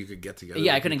even like you could get together.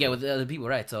 Yeah, I couldn't get with other people,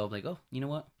 right? So I'm like, oh, you know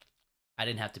what? I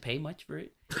didn't have to pay much for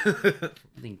it.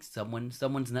 I think someone's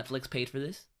Netflix paid for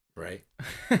this. Right.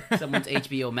 Someone's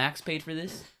HBO Max paid for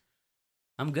this.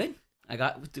 I'm good. I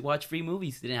got to watch free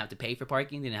movies. Didn't have to pay for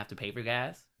parking. Didn't have to pay for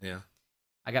gas. Yeah.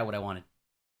 I got what I wanted.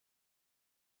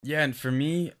 Yeah, and for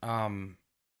me,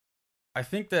 I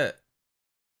think that,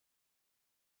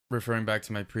 referring back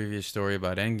to my previous story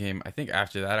about Endgame, I think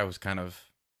after that I was kind of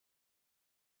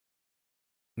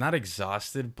not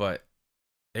exhausted, but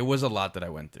it was a lot that I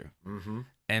went through. Mm-hmm.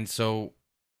 And so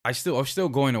I was still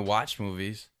going to watch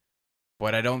movies,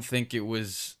 but I don't think it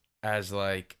was as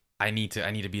like I need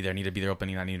to be there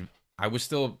opening. I was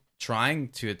still trying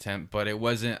to attempt, but it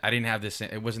wasn't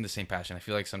the same passion. I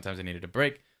feel like sometimes I needed a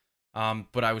break.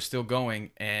 But I was still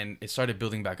going, and it started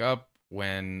building back up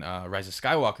when Rise of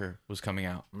Skywalker was coming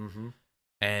out. Mm-hmm.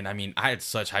 And I mean, I had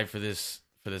such hype for this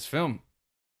film.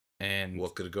 And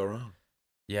what could go wrong?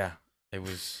 Yeah, it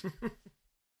was.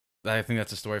 I think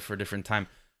that's a story for a different time.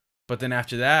 But then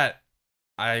after that,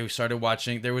 I started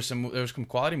watching. There was some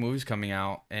quality movies coming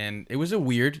out, and it was a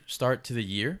weird start to the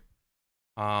year.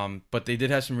 But they did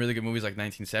have some really good movies like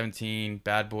 1917,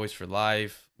 Bad Boys for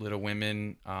Life, Little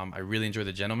Women. I really enjoyed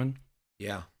The Gentleman.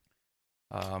 Yeah.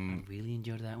 I really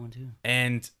enjoyed that one too.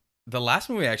 And the last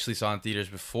movie I actually saw in theaters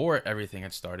before everything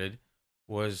had started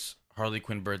was Harley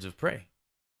Quinn: Birds of Prey.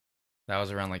 That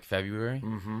was around like February.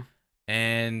 Mm-hmm.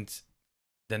 And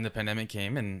then the pandemic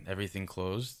came and everything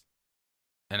closed.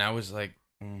 And I was like,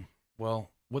 well,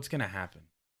 what's going to happen?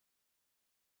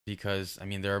 Because, I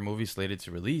mean, there are movies slated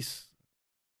to release.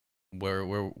 When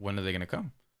are they going to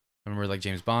come? I remember like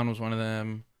James Bond was one of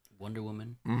them. Wonder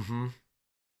Woman. Mm-hmm.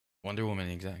 Wonder Woman,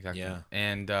 exactly. Yeah.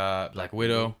 And Black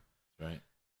Widow. Right.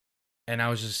 and I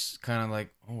was just kind of like,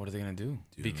 oh, what are they gonna do?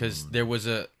 Because Dude. there was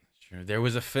a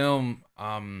film,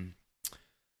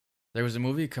 there was a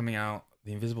movie coming out,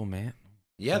 The Invisible Man.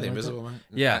 Yeah, The Something like that. Invisible Man.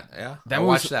 Yeah, Yeah. that I movie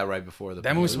watched was that right before the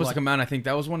that movie was pandemic. supposed to come out. And I think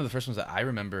that was one of the first ones that I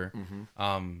remember,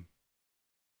 Mm-hmm.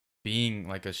 being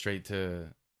like a straight to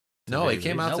No, it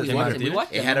came out No, to we came out watched to it. We theaters?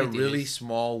 watched It had a movie really theaters.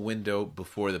 small window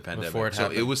before the pandemic, Before it so it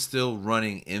happened. was still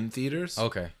running in theaters.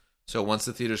 Okay. So once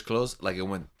the theaters closed, like it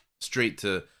went straight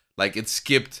to like it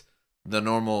skipped the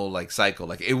normal like cycle.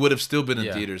 Like it would have still been in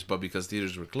Yeah. theaters, but because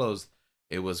theaters were closed,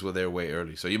 it was there way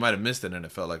early. So you might have missed it, and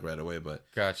it felt like right away. But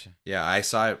Gotcha. yeah, I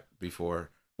saw it before.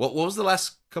 What was the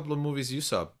last couple of movies you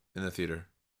saw in the theater?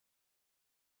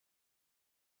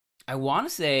 I want to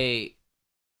say,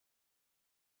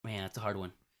 man, that's a hard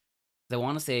one. I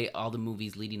want to say all the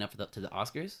movies leading up to the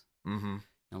Oscars. Mm-hmm.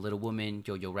 Little Woman,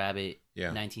 Jojo Rabbit, Yeah.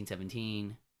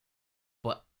 1917.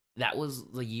 But that was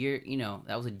the year,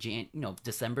 that was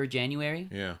December, January.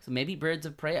 Yeah. So maybe Birds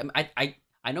of Prey.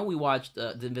 I know we watched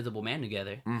The Invisible Man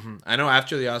together. Mm-hmm. I know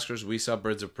after the Oscars, we saw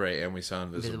Birds of Prey and we saw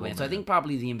Invisible Invisible Man. Man. So I think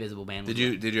probably The Invisible Man. Did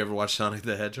you ever watch Sonic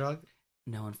the Hedgehog?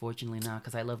 No, unfortunately not,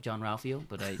 because I love John Ralphio,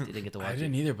 but I didn't get to watch I it.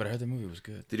 didn't either, but I heard the movie was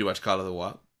good. Did you watch Call of the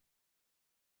Wild?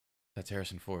 That's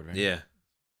Harrison Ford, right? Yeah,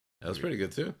 that was pretty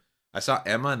good too. I saw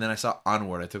Emma, and then I saw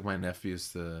Onward. I took my nephews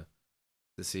to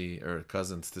see, or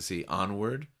cousins to see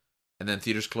Onward, and then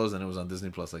theaters closed, and it was on Disney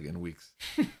Plus like in weeks.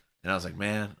 And I was like,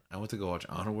 man, I went to go watch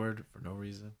Onward for no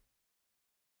reason.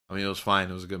 I mean, it was fine.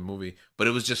 It was a good movie, but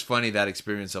it was just funny that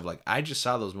experience of like I just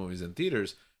saw those movies in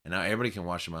theaters, and now everybody can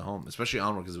watch them at home, especially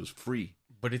Onward because it was free.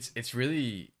 But it's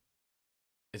really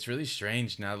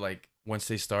strange now. Like once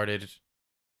they started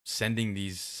sending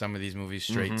some of these movies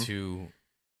straight Mhm.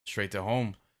 to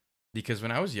home, because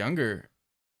when I was younger,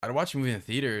 I'd watch a movie in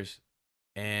theaters,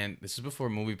 and this is before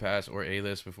Movie Pass or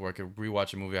A-List. Before I could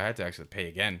rewatch a movie, I had to actually pay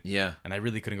again, Yeah. and I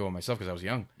really couldn't go by myself because I was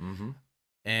young. Mm-hmm.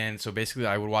 And so basically,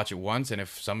 I would watch it once, and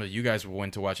if some of you guys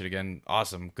went to watch it again,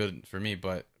 awesome, good for me.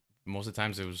 But most of the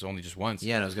times, it was only just once.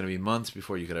 Yeah, and it was gonna be months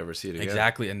before you could ever see it again.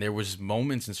 Exactly. And there was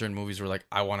moments in certain movies where like,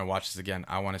 I want to watch this again.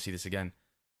 I want to see this again.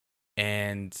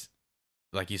 And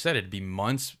like you said, it'd be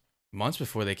months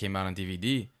before they came out on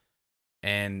DVD.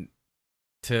 And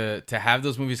to have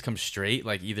those movies come straight,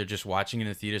 like either just watching it in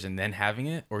the theaters and then having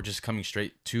it, or just coming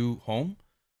straight to home,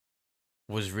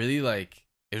 was really like,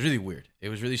 it was really weird. It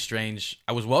was really strange.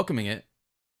 I was welcoming it,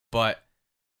 but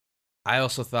I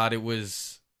also thought it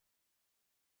was,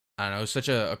 I don't know, it was such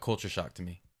a culture shock to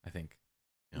me, I think.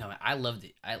 No, I loved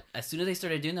it. As soon as they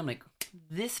started doing them, I'm like,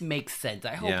 this makes sense.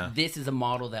 I hope Yeah. this is a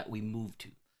model that we move to.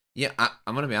 Yeah,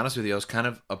 I'm gonna be honest with you. I was kind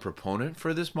of a proponent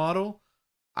for this model.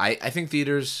 I think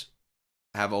theaters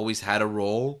have always had a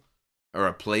role or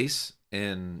a place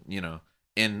in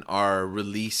in our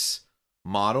release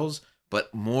models,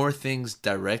 but more things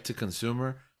direct to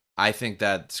consumer. I think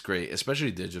that's great,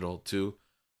 especially digital too.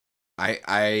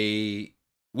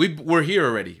 We're here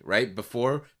already, right?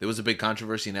 Before there was a big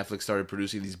controversy. Netflix started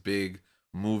producing these big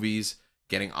movies,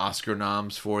 getting Oscar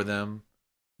noms for them.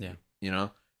 Yeah.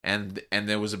 And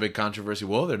there was a big controversy.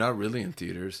 Well, they're not really in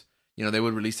theaters. They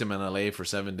would release them in LA for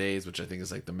 7 days, which I think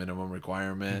is like the minimum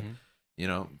requirement.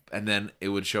 And then it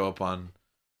would show up on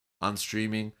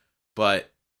streaming.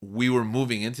 But we were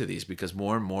moving into these because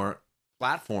more and more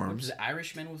platforms. The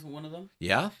Irishman was one of them.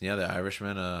 Yeah, The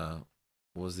Irishman.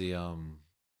 Was the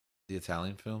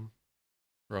Italian film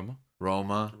Roma.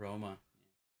 Roma, Roma.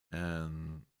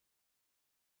 and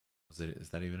is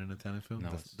that even an Italian film?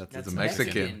 No, that's a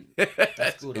Mexican. Mexican.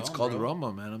 That's good It's on, called bro.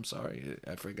 Roma, man. I'm sorry,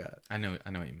 I forgot. I know what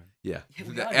you meant. Yeah, Yeah,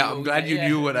 we all I'm knew. glad you Yeah,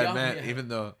 knew what we I all- meant, yeah. even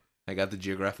though I got the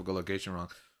geographical location wrong.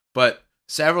 But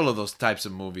several of those types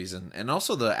of movies, and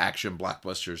also the action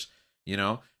blockbusters,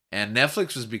 and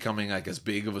Netflix was becoming like as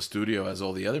big of a studio as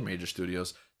all the other major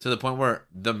studios, to the point where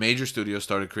the major studios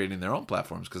started creating their own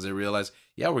platforms because they realized,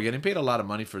 yeah, we're getting paid a lot of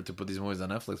money to put these movies on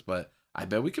Netflix, but I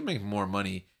bet we can make more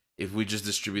money if we just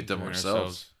distribute them Doing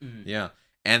ourselves. Mhm. Yeah.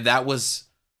 And that was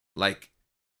like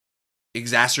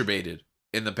exacerbated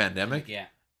in the pandemic. Yeah.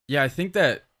 Yeah, I think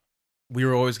that we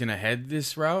were always gonna head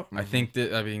this route. I Mhm. think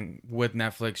that with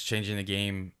Netflix changing the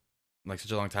game like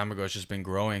such a long time ago, it's just been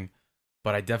growing.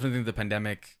 But I definitely think the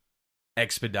pandemic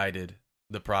expedited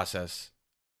the process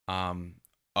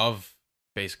of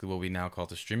basically what we now call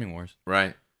the streaming wars.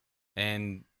 Right.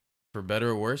 And for better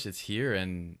or worse, it's here,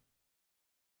 and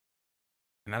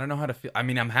I don't know how to feel. I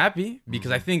mean, I'm happy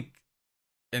because I Mhm. think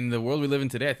in the world we live in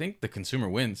today, I think the consumer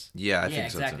wins. Yeah, I Yeah, think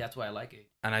exactly. so too. That's why I like it.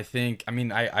 And I think,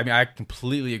 I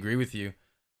completely agree with you,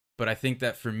 but I think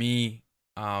that for me,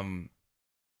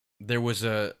 there was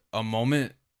a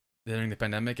moment during the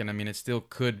pandemic, and I mean, it still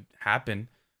could happen,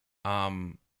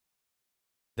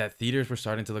 that theaters were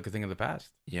starting to look a thing of the past.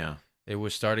 Yeah. It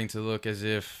was starting to look as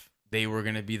if they were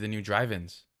going to be the new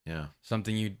drive-ins. Yeah.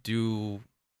 Something you do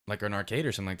like an arcade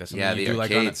or something like that. Something Yeah, you the do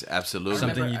arcades, like absolutely.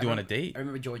 something you do on a date. I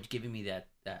remember George giving me that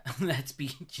that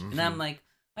speech, and I'm like,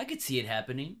 I could see it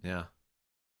happening. Yeah.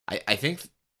 I think,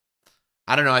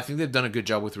 I don't know. I think they've done a good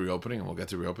job with reopening, and we'll get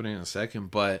to reopening in a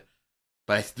second. But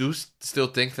I do still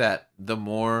think that the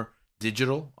more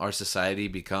digital our society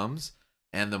becomes,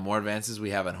 and the more advances we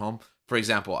have at home. For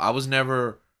example, I was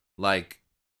never like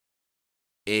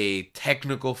a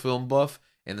technical film buff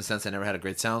in the sense I never had a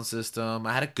great sound system.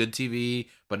 I had a good TV,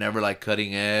 but never like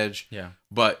cutting edge. Yeah.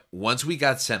 But once we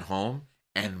got sent home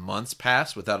and months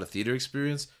passed without a theater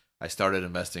experience, I started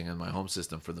investing in my home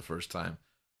system for the first time.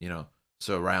 You know,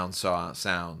 surround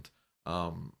sound,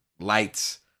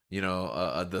 lights. You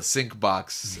know, the sync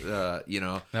box. You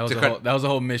know, that was a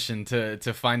whole mission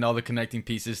to find all the connecting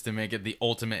pieces to make it the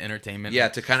ultimate entertainment. Yeah,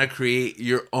 to kind of create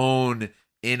your own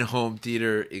in-home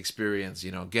theater experience.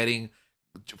 You know,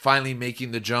 finally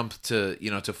making the jump to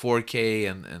 4K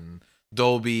and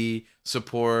Dolby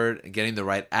support, and getting the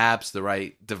right apps, the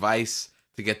right device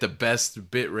to get the best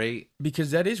bit rate.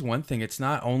 Because that is one thing. It's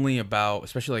not only about,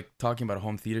 especially like talking about a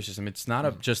home theater system, it's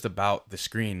not just about the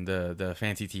screen, the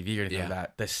fancy TV or anything like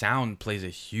that. The sound plays a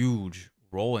huge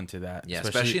role into that. Yeah,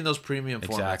 especially in those premium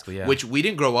formats, exactly, yeah. which we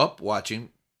didn't grow up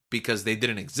watching because they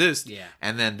didn't exist. Yeah.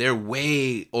 And then they're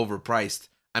way overpriced.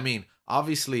 I mean,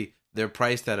 obviously they're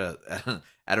priced at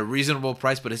a reasonable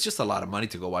price, but it's just a lot of money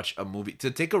to go watch a movie, to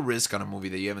take a risk on a movie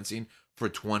that you haven't seen for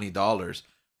 $20.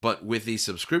 But with these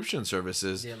subscription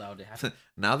services, They allowed it happen.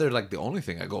 now they're like the only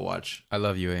thing I go watch. I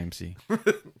love you, AMC.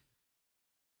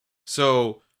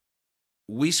 So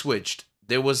we switched.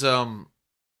 There was a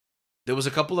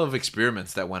couple of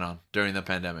experiments that went on during the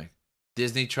pandemic.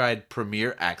 Disney tried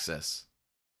Premier Access.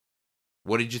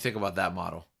 What did you think about that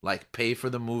model? Like, pay for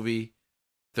the movie,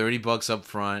 $30 up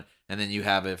front, and then you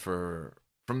have it from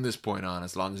this point on,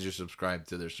 as long as you're subscribed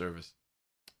to their service.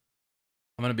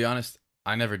 I'm gonna be honest.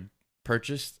 I never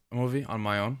purchased a movie on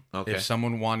my own. Okay. If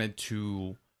someone wanted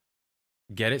to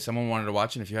get it, someone wanted to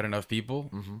watch it, if you had enough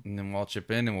people, and then we'll chip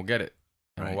in and we'll get it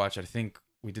and we'll watch it. I think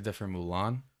we did that for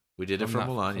Mulan. We did it for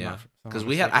Mulan, yeah. Because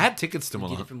I I had tickets to We Mulan.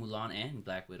 did it for Mulan and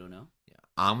Black Widow, no? Yeah.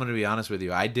 I'm gonna be honest with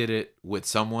you. I did it with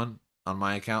someone on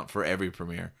my account for every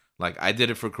premiere. Like, I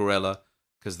did it for Cruella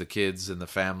because the kids and the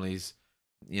families,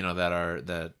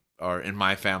 that are in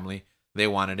my family, they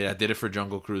wanted it. I did it for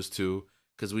Jungle Cruise too,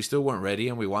 because we still weren't ready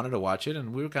and we wanted to watch it,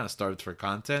 and we were kind of starved for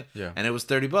content. Yeah. And it was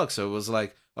 $30, so it was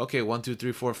like, okay, 1, 2,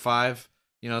 3, 4, 5,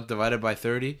 divided by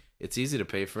 30. It's easy to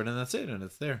pay for it, and that's it, and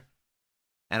it's there.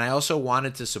 And I also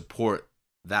wanted to support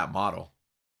that model.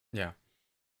 Yeah.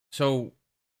 So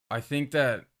I think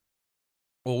that,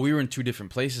 well, we were in two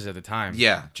different places at the time.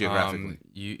 Yeah, geographically.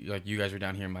 You guys were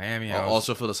down here in Miami.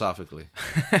 Also philosophically.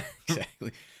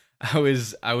 Exactly. I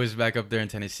was back up there in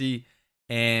Tennessee,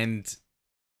 and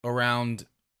around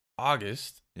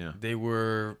August, they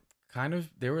were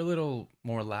a little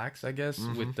more lax, I guess,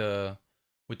 with the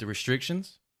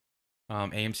restrictions.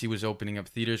 AMC was opening up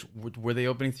theaters. Were they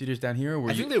opening theaters down here? Or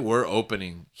I think they were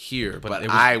opening here, but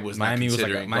Miami was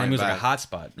like a hot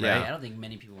spot, right? Yeah. I don't think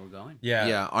many people were going.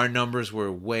 Yeah, our numbers were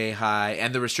way high,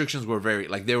 and the restrictions were very,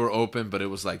 like, they were open, but it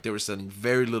was like they were selling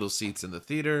very little seats in the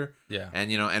theater. Yeah. And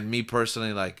and me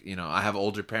personally, like, I have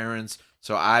older parents,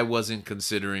 so I wasn't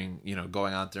considering,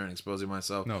 going out there and exposing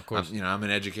myself. No, of course. I'm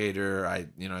an educator. I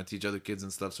teach other kids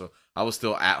and stuff, so I was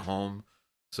still at home.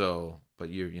 So, but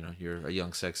you're a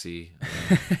young, sexy,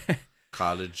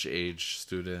 college age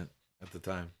student at the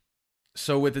time.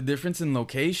 So with the difference in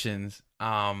locations,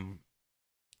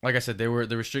 like I said, the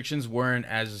restrictions weren't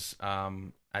as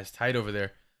tight over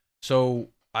there. So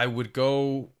I would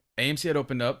go. AMC had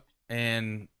opened up,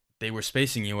 and they were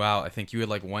spacing you out. I think you had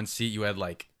like one seat. You had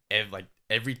like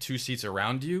every 2 seats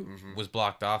around you was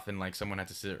blocked off, and like someone had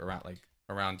to sit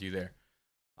around you there.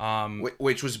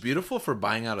 Which was beautiful for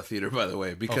buying out a theater, by the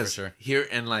way, because here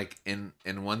in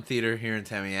one theater here in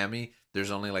Tamiami,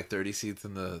 there's only like 30 seats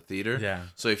in the theater. Yeah.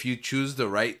 So if you choose the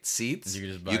right seats,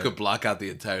 you could block out the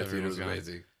entire theater. It was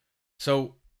amazing.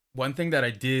 So one thing that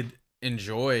I did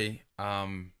enjoy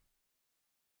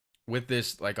with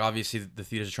this, like, obviously the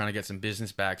theaters are trying to get some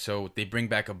business back, so they bring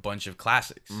back a bunch of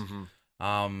classics.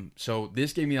 So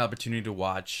this gave me the opportunity to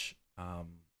watch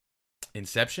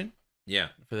Inception. Yeah.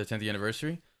 For the 10th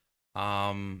anniversary.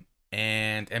 And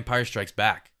Empire Strikes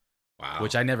Back. Wow.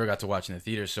 Which I never got to watch in the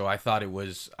theater, so I thought it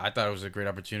was a great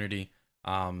opportunity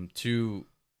to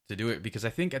do it, because I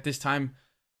think at this time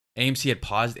AMC had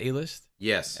paused A-List.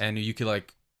 Yes. And you could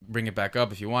like bring it back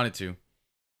up if you wanted to.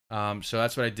 So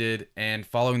that's what I did. And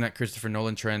following that Christopher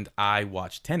Nolan trend, I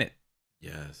watched Tenet.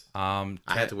 Yes. I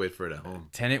had to wait for it at home.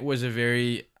 Tenet was a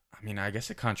very, I guess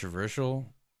a controversial.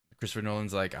 Christopher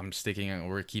Nolan's like,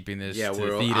 we're keeping this to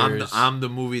theaters. I'm the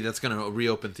movie that's going to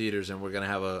reopen theaters, and we're going to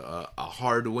have a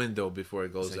hard window before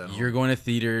it goes out. You're going to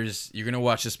theaters. You're going to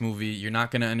watch this movie. You're not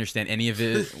going to understand any of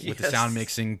it with the sound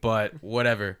mixing, but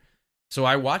whatever. So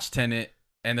I watched Tenet,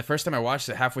 and the first time I watched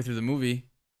it, halfway through the movie,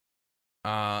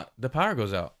 the power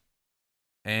goes out.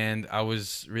 And I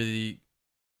was really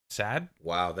sad.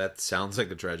 Wow, that sounds like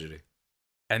a tragedy.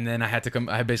 And then I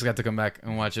basically had to come back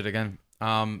and watch it again.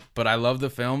 But I love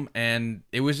the film, and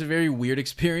it was a very weird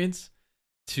experience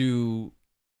to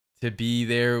be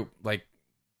there, like,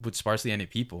 with sparsely any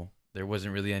people. There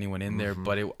wasn't really anyone in there,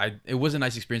 but it was a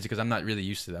nice experience because I'm not really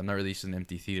used to that. I'm not really used to an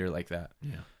empty theater like that.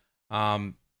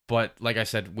 Yeah. But like I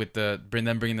said, with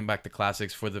bringing them back to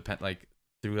classics for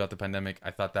throughout the pandemic, I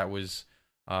thought that was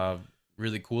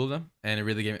really cool of them, and it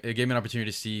really gave me an opportunity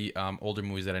to see older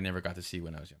movies that I never got to see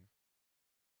when I was young.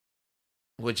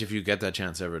 Which, if you get that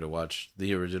chance ever to watch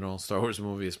the original Star Wars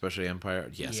movie, especially Empire,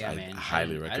 yes, I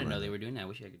highly recommend. I didn't know they were doing that. I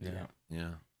wish I could do that. Yeah,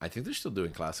 I think they're still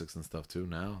doing classics and stuff too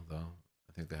now, though.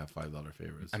 I think they have $5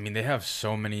 favorites. I mean, they have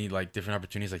so many like different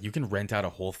opportunities. Like you can rent out a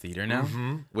whole theater now.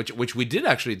 Which we did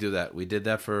actually do that. We did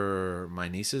that for my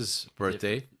niece's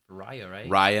birthday. Raya, right?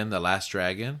 Raya and the Last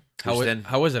Dragon. How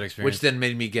was that experience? Which then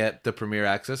made me get the premiere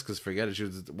access because forget it, she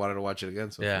wanted to watch it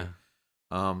again. So yeah.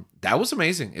 That was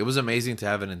amazing. It was amazing to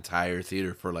have an entire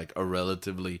theater for like a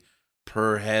relatively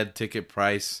per head ticket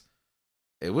price.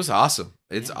 It was awesome.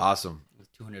 It's awesome. It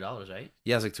was $200, right?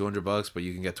 Yeah, it's like $200, but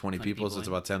you can get 20 people, so it's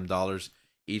about $10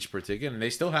 each per ticket, and they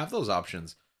still have those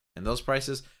options and those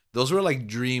prices. Those were like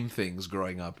dream things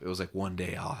growing up. It was like one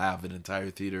day I'll have an entire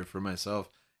theater for myself,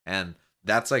 and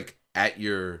that's like at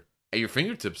your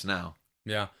fingertips now.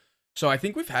 Yeah. So I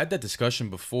think we've had that discussion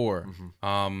before.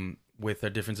 With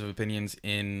a difference of opinions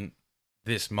in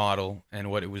this model and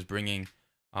what it was bringing.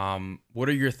 What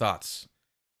are your thoughts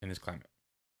in this climate?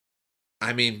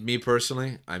 I mean, me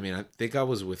personally, I think I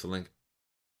was with Link.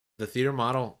 The theater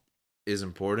model is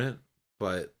important,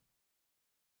 but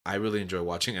I really enjoy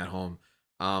watching at home.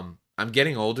 I'm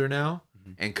getting older now,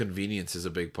 and convenience is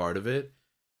a big part of it.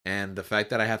 And the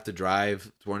fact that I have to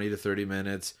drive 20 to 30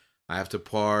 minutes, I have to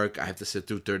park, I have to sit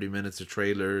through 30 minutes of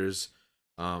trailers.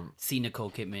 See Nicole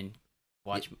Kidman.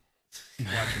 Watch a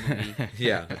movie.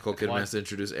 Yeah, Nicole Kidman has to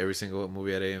introduce every single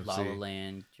movie at AMC. La La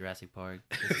Land, Jurassic Park.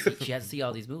 She has to see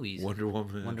all these movies. Wonder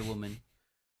Woman.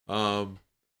 And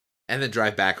then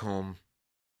drive back home.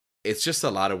 It's just a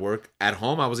lot of work. At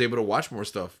home, I was able to watch more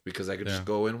stuff because I could just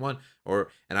go in one,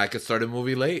 and I could start a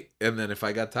movie late, and then if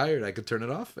I got tired, I could turn it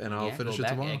off, and I'll finish it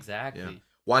tomorrow. Exactly. Yeah.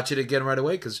 Watch it again right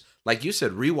away because, like you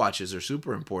said, rewatches are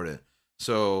super important.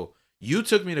 So you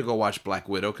took me to go watch Black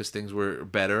Widow because things were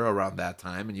better around that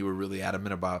time, and you were really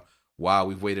adamant about, wow,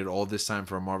 we've waited all this time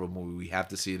for a Marvel movie. We have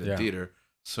to see it in theater.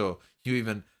 So you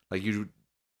even, you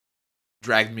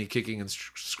dragged me kicking and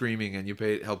screaming, and you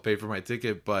helped pay for my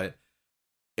ticket. But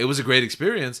it was a great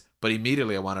experience, but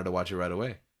immediately I wanted to watch it right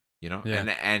away. Yeah.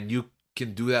 And you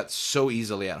can do that so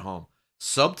easily at home.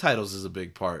 Subtitles is a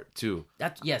big part, too.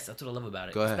 That's what I love about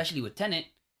it. Go ahead. Especially with Tenet.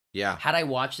 Yeah. Had I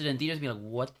watched it in theaters, I'd be like,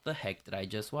 what the heck did I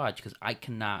just watch? Because I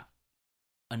cannot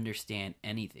understand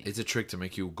anything. It's a trick to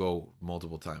make you go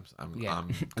multiple times. I'm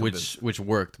which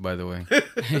worked, by the way.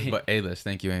 But A-list,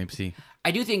 thank you, AMC.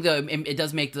 I do think, though, it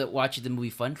does make watching the movie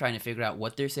fun, trying to figure out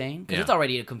what they're saying. Because it's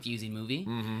already a confusing movie.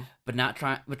 But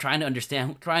trying to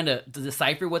understand, trying to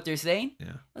decipher what they're saying.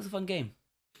 Yeah. That's a fun game.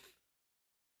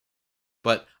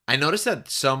 But I noticed that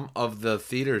some of the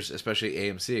theaters, especially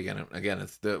AMC, again,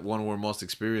 it's the one we're most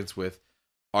experienced with,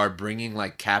 are bringing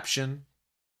caption.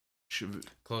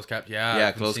 Closed cap,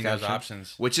 yeah, closed caption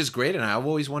options, which is great. And I've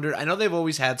always wondered. I know they've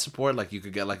always had support, you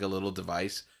could get a little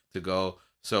device to go,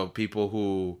 so people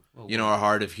who are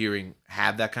hard of hearing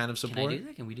have that kind of support. Can I do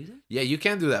that? Can we do that? Yeah, you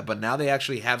can do that. But now they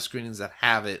actually have screenings that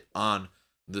have it on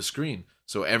the screen,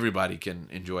 so everybody can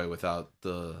enjoy without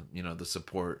the the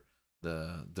support.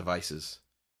 The devices.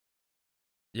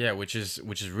 Yeah, which is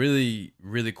really,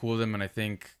 really cool of them, and I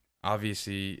think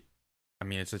obviously,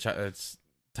 it's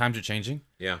times are changing.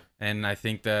 Yeah, and I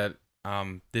think that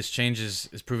this change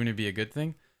is proving to be a good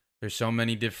thing. There's so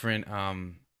many different. I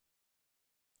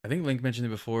think Link mentioned it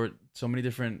before. So many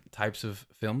different types of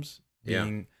films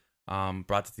being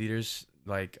brought to theaters,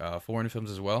 foreign films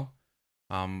as well.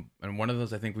 And one of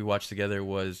those I think we watched together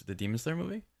was the Demon Slayer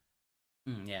movie.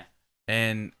 Yeah.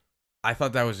 And I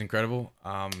thought that was incredible.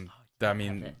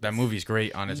 That movie's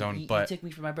great on its own. But you took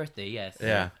me for my birthday, yes.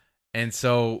 Yeah. And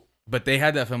so, but they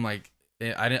had that film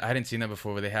I didn't see that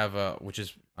before. But they have which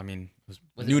is I mean Was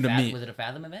new it to me. Was it a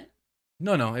Fathom event?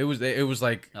 No, it was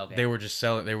like Okay. they were just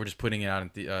selling. They were just putting it out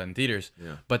in theaters.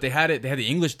 Yeah. But they had it. They had the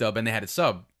English dub and they had it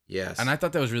sub. Yes. And I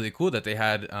thought that was really cool that they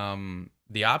had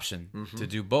the option to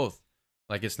do both.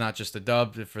 Like it's not just a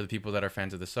dub for the people that are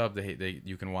fans of the sub.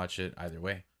 You can watch it either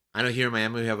way. I know here in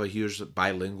Miami we have a huge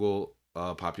bilingual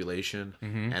population,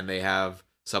 and they have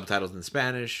subtitles in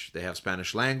Spanish. They have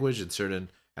Spanish language at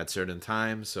certain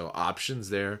times, so options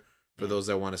there for those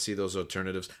that want to see those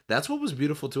alternatives. That's what was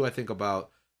beautiful too, I think,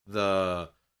 about the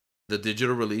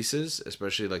digital releases,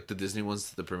 especially like the Disney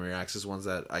ones, the Premier Access ones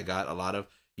that I got a lot of.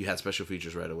 You had special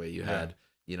features right away. You had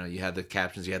you had the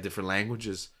captions. You had different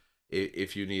languages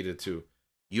if you needed to.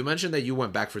 You mentioned that you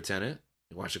went back for Tenet.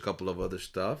 You watched a couple of other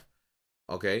stuff.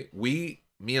 Okay, me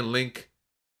and Link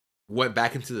went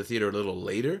back into the theater a little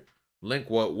later. Link,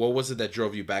 what was it that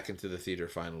drove you back into the theater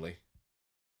finally?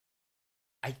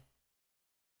 I'm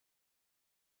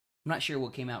not sure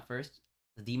what came out first,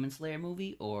 the Demon Slayer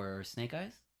movie or Snake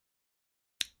Eyes.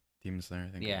 Demon Slayer,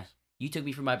 I think. Yeah, you took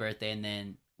me for my birthday, and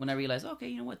then when I realized, okay,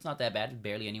 you know what, it's not that bad. There's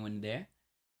barely anyone there.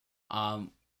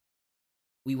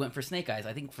 We went for Snake Eyes.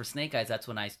 I think for Snake Eyes, that's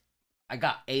when I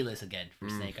got A-list again for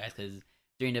Snake Eyes because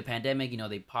during the pandemic,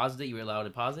 they paused it. You were allowed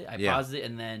to pause it. I paused it,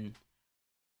 and then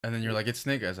you're like, it's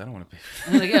Snake Eyes. I don't want to pay.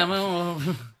 I was like, yeah, I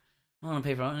don't want to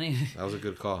pay for it. That was a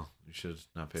good call. You should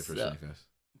not pay for Snake Eyes.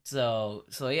 So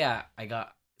yeah, I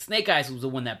got Snake Eyes was the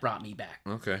one that brought me back.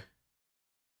 Okay.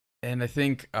 And I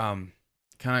think kind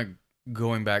of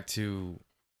going back to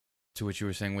what you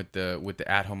were saying with the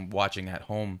at home watching at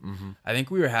home, I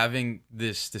think we were having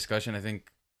this discussion. I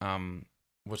think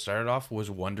what started off was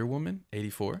Wonder Woman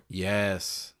 84.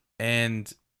 Yes.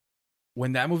 And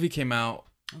when that movie came out,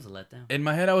 that was a letdown. In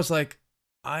my head, I was like,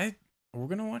 we're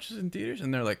gonna watch this in theaters,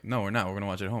 and they're like, no, we're not. We're gonna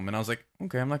watch it at home. And I was like,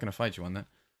 okay, I'm not gonna fight you on that.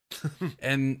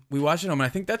 And we watched it at home, and I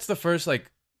think that's the first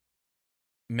like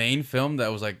main film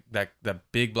that was like that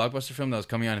big blockbuster film that was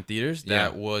coming out in theaters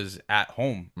that was at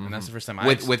home, and that's the first time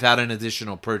without an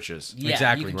additional purchase. Yeah,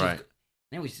 exactly right.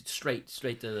 And it was straight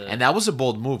to the. And that was a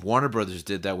bold move. Warner Brothers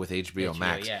did that with HBO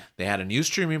Max. Yeah. They had a new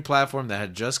streaming platform that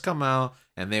had just come out,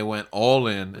 and they went all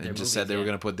in and just said they were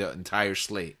going to put the entire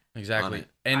slate. Exactly. On it.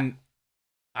 And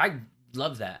I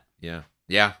love that. Yeah,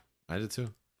 I did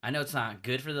too. I know it's not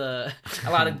good for a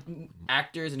lot of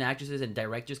actors and actresses and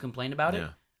directors complain about it.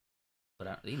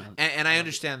 But and I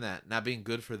understand that not being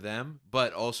good for them,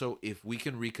 but also if we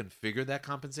can reconfigure that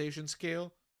compensation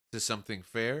scale to something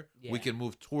fair, we can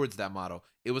move towards that model.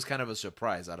 It was kind of a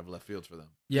surprise out of left field for them.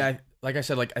 Yeah, like I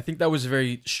said, I think that was a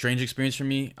very strange experience for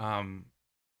me.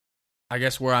 I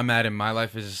guess where I'm at in my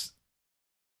life is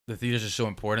the theaters are so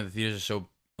important. The theaters are so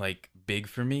big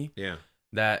for me. Yeah.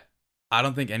 That I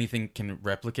don't think anything can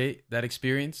replicate that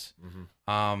experience.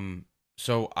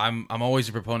 So I'm always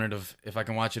a proponent of if I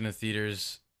can watch it in the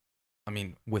theaters, I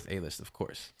mean with A-list, of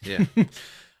course. Yeah.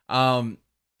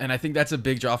 And I think that's a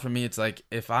big draw for me. It's like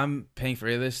if I'm paying for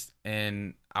A-list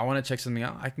and I want to check something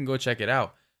out, I can go check it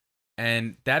out.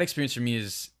 And that experience for me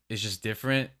is just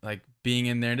different. Like being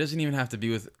in there, it doesn't even have to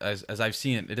be with as I've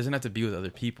seen it. It doesn't have to be with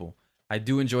other people. I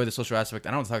do enjoy the social aspect.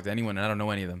 I don't talk to anyone, and I don't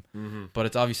know any of them. But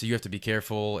it's obviously you have to be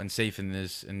careful and safe in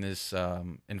this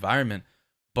environment.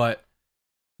 But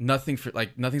nothing's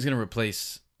gonna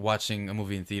replace watching a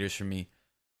movie in theaters for me.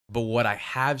 But what I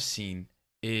have seen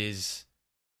is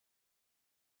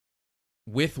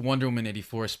with Wonder Woman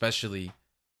 84 especially,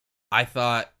 I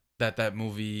thought that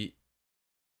movie,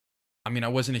 I mean, I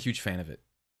wasn't a huge fan of it.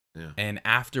 Yeah. And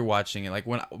after watching it,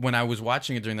 when I was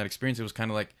watching it during that experience, it was kind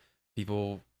of like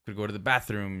people could go to the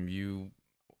bathroom.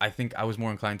 I think I was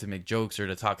more inclined to make jokes or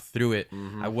to talk through it.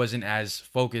 I wasn't as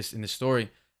focused in the story.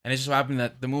 And it just so happened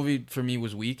that the movie for me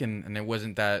was weak and it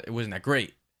wasn't that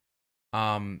great.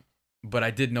 But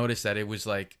I did notice that it was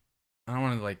I don't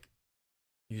want to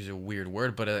use a weird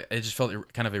word, but it just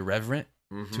felt kind of irreverent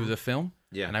to the film.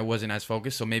 Yeah. And I wasn't as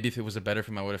focused. So maybe if it was a better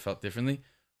film, I would have felt differently.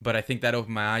 But I think that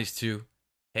opened my eyes to,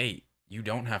 hey, you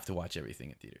don't have to watch everything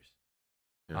in theaters.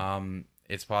 Yeah.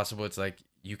 It's possible. It's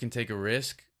you can take a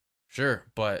risk, sure,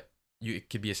 but it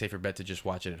could be a safer bet to just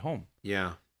watch it at home.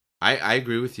 Yeah. I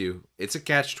agree with you. It's a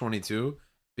catch-22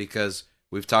 because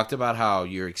we've talked about how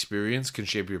your experience can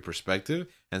shape your perspective.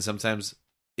 And sometimes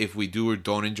if we do or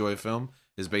don't enjoy a film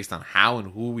is based on how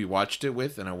and who we watched it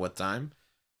with and at what time.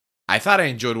 I thought I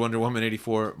enjoyed Wonder Woman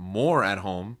 84 more at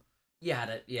home.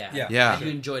 Yeah. Yeah. You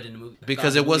enjoyed it in the movie.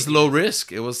 Because it was low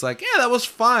risk. It was that was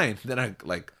fine. Then I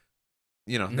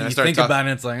then I started think about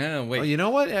it, it's wait. Oh, you know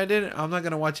what? I'm not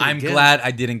going to watch it I'm again. glad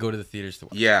I didn't go to the theaters to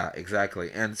watch it. Yeah,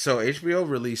 exactly. And so HBO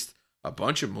released a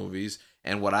bunch of movies.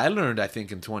 And what I learned, I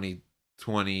think, in 2020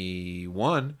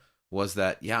 2021 was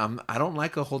that I don't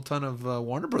like a whole ton of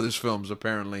Warner Brothers films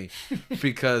apparently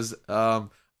because a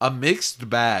mixed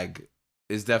bag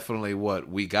is definitely what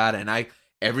we got, and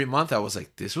every month I was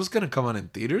like, this was gonna come on in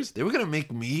theaters. They were gonna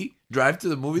make me drive to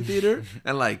the movie theater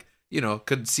and like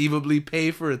conceivably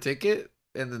pay for a ticket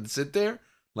and then sit there.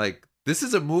 Like, this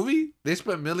is a movie they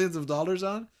spent millions of dollars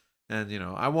on, and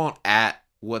I won't at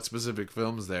what specific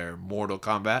films there, Mortal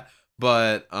Kombat,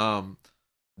 but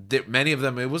many of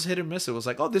them, it was hit or miss. It was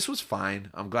like, oh, this was fine.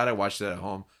 I'm glad I watched it at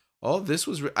home. Oh, this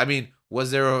was. I mean,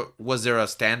 was there a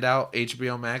standout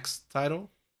HBO Max title?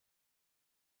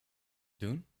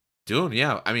 Dune,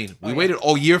 yeah. I mean, we waited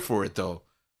all year for it though.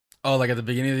 Oh, like at the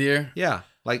beginning of the year? Yeah.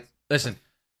 Like, listen,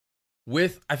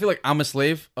 I feel like I'm a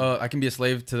slave. I can be a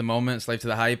slave to the moment, slave to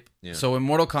the hype. Yeah. So when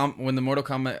the Mortal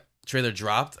Kombat trailer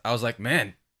dropped, I was like,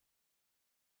 man,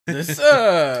 this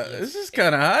is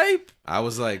kind of hype. I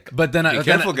was like, but then be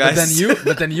careful, guys.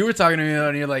 But then you were talking to me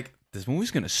and you're like, this movie's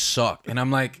gonna suck, and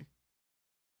I'm like,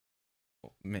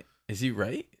 is he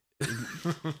right?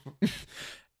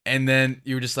 And then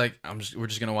you were just like, we're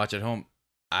just gonna watch it at home.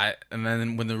 And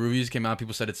then when the reviews came out,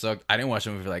 people said it sucked. I didn't watch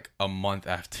the movie for like a month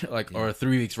after, or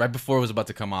 3 weeks, right before it was about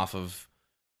to come off of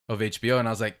HBO, and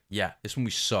I was like, yeah, this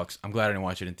movie sucks. I'm glad I didn't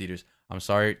watch it in theaters. I'm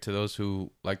sorry to those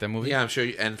who like that movie. Yeah, I'm sure.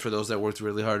 And for those that worked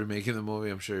really hard in making the movie,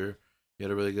 I'm sure you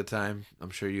had a really good time. I'm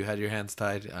sure you had your hands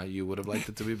tied. You would have liked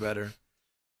it to be better.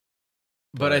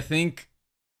 But I think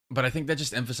that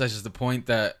just emphasizes the point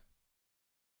that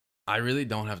I really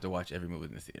don't have to watch every movie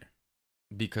in the theater,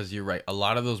 because you're right. A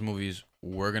lot of those movies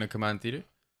were gonna come out in theater.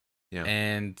 Yeah.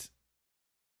 And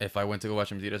if I went to go watch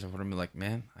them in theaters, I would have been like,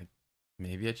 man,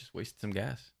 maybe I just wasted some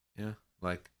gas. Yeah.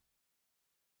 Like,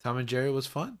 Tom and Jerry was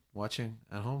fun watching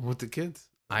at home with the kids.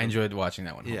 I enjoyed watching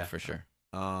that one. Yeah, for sure.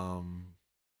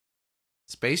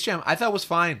 Space Jam, I thought was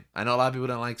fine. I know a lot of people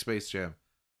don't like Space Jam.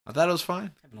 I thought it was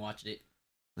fine. I haven't watched it.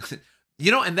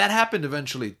 And that happened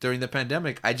eventually during the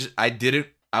pandemic. I didn't.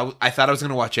 I thought I was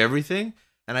gonna watch everything,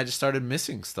 and I just started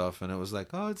missing stuff. And it was like,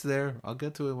 oh, it's there. I'll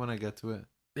get to it when I get to it.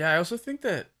 Yeah, I also think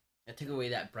that it took away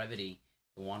that brevity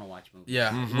to want to watch movies.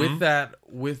 Yeah, with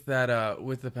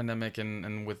the pandemic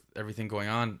and with everything going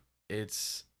on,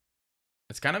 it's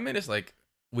kind of made us like,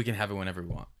 we can have it whenever we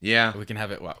want. Yeah, we can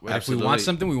have it. If we want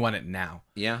something, we want it now.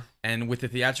 Yeah, and with the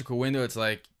theatrical window, it's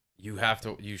like you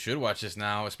should watch this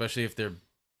now, especially if they're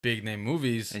big name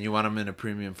movies, and you want them in a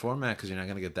premium format because you're not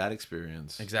gonna get that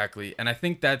experience. Exactly, and I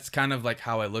think that's kind of like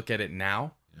how I look at it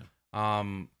now.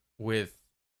 Yeah. With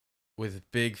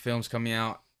big films coming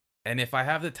out, and if I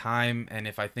have the time, and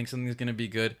if I think something's gonna be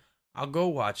good, I'll go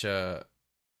watch an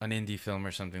indie film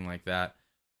or something like that,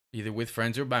 either with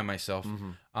friends or by myself.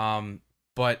 Mm-hmm.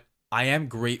 But I am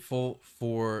grateful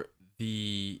for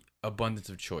the abundance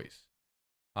of choice.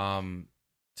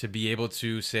 To be able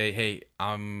to say, hey,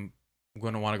 I'm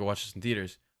going to want to go watch this in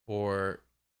theaters, or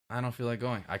I don't feel like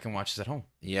going, I can watch this at home.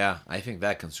 Yeah, I think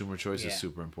that consumer choice is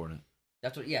super important.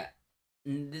 That's what, yeah.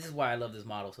 This is why I love this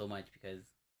model so much, because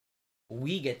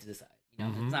we get to decide.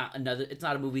 Mm-hmm. It's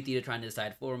not a movie theater trying to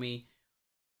decide for me.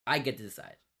 I get to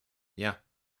decide. Yeah.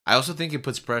 I also think it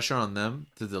puts pressure on them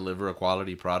to deliver a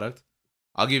quality product.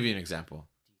 I'll give you an example.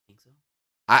 Do you think so?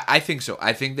 I think so.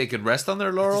 I think they could rest on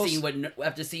their laurels.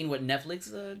 After seeing what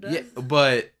Netflix does? Yeah,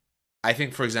 but I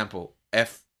think, for example,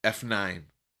 F9,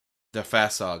 the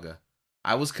Fast Saga,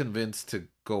 I was convinced to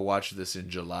go watch this in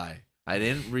July. I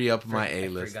didn't re-up my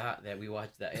A-list. I forgot that we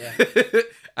watched that, yeah.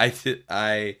 I did.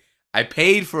 I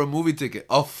paid for a movie ticket,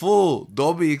 a full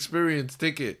Dolby Experience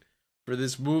ticket for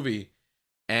this movie.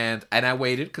 And I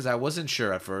waited because I wasn't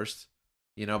sure at first.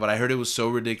 But I heard it was so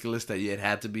ridiculous that it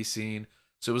had to be seen.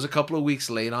 So it was a couple of weeks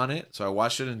late on it. So I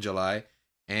watched it in July,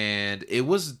 and it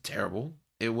was terrible.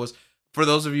 It was, for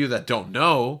those of you that don't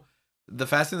know, the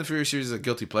Fast and the Furious series is a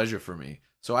guilty pleasure for me.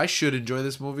 So I should enjoy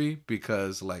this movie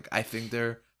because, I think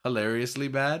they're hilariously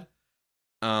bad.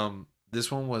 This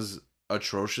one was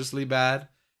atrociously bad,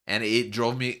 and it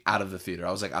drove me out of the theater.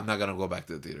 I was like, I'm not gonna go back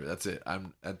to the theater. That's it.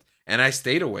 And I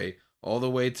stayed away all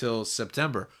the way till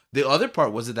September. The other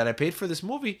part was that I paid for this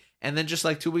movie, and then just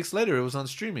 2 weeks later, it was on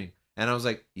streaming. And I was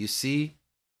like, you see?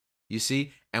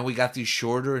 And we got these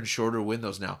shorter and shorter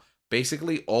windows now.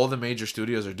 Basically, all the major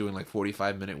studios are doing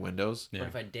 45-minute windows. Yeah.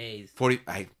 45 days.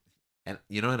 And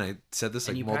I said this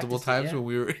multiple times when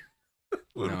we were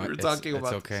talking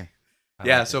about it's okay.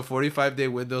 Yeah, so 45-day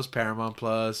windows, Paramount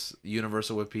Plus,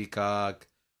 Universal with Peacock.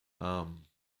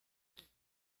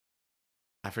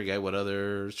 I forget what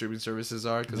other streaming services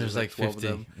are because there's 12 50. Of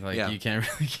them. You can't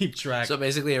really keep track. So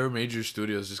basically, every major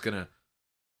studio is just gonna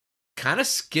kind of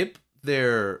skip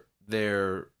their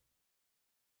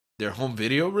home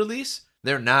video release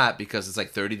They're not, because it's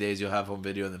like 30 days you'll have home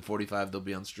video, and then 45 they'll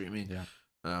be on streaming.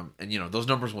 Yeah. And those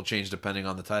numbers will change depending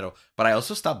on the title. But I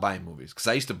also stopped buying movies because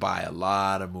I used to buy a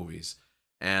lot of movies,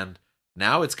 and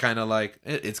now it's kind of like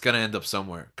it's gonna end up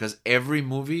somewhere because every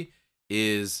movie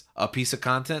is a piece of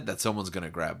content that someone's gonna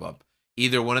grab up.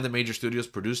 Either one of the major studios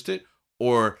produced it,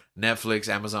 or Netflix,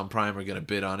 Amazon Prime are gonna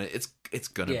bid on it. It's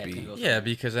gonna be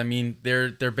because I mean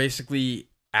they're basically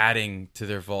adding to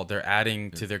their vault. They're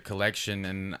adding to their collection,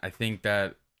 and I think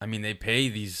that they pay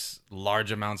these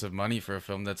large amounts of money for a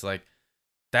film that's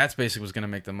basically what's gonna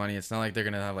make the money. It's not like they're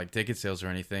gonna have like ticket sales or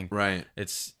anything. Right.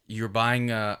 It's you're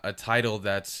buying a title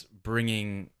that's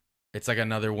bringing. It's like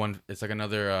another one. It's like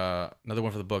another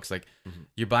one for the books. Like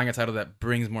you're buying a title that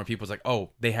brings more people. It's like,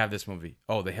 oh, they have this movie.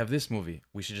 Oh, they have this movie.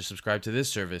 We should just subscribe to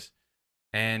this service.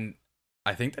 And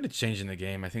I think that it's changing the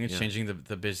game. I think it's changing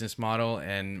the business model,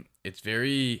 and it's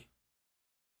very,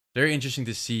 very interesting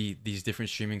to see these different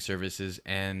streaming services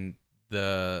and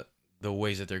the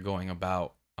ways that they're going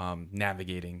about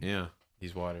navigating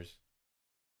these waters.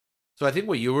 So I think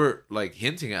what you were like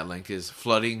hinting at, Link, is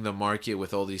flooding the market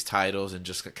with all these titles and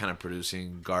just kind of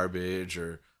producing garbage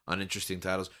or uninteresting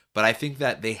titles. But I think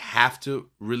that they have to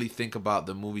really think about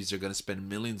the movies they're going to spend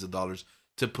millions of dollars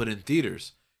to put in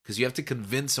theaters, because you have to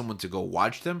convince someone to go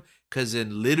watch them, because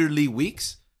in literally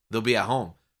weeks they'll be at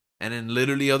home, and in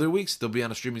literally other weeks they'll be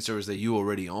on a streaming service that you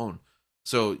already own.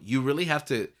 So you really have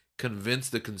to convince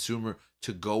the consumer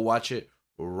to go watch it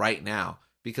right now,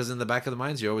 because in the back of the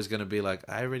minds you're always going to be like,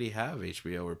 I already have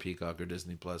HBO or Peacock or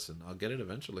Disney Plus, and I'll get it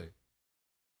eventually.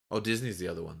 Oh, Disney's the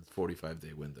other one,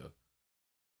 45-day window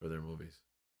for their movies.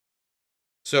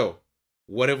 So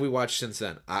what have we watched since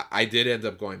then? I did end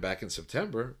up going back in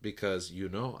September because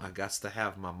I got to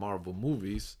have my Marvel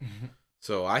movies.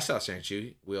 So I saw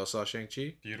Shang-Chi. We all saw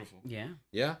Shang-Chi. Beautiful.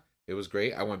 Yeah, it was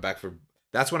great. I went back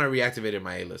that's when I reactivated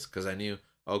my A-list, because I knew,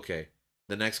 okay,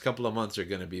 the next couple of months are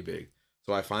going to be big.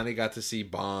 So I finally got to see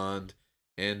Bond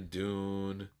and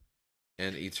Dune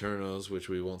and Eternals, which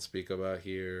we won't speak about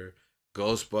here,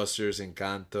 Ghostbusters,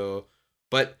 Encanto,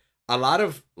 but a lot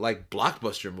of like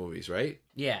blockbuster movies, right?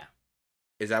 Yeah.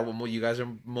 Is that what you guys are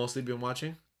mostly been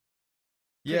watching?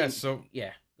 Yeah, so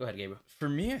yeah, go ahead, Gabriel. For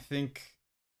me, I think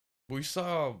we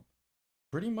saw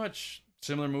pretty much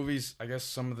similar movies. I guess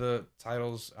some of the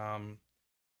titles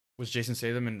was Jason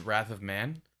Statham in Wrath of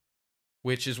Man,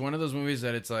 which is one of those movies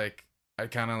that it's like I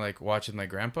kind of like watching my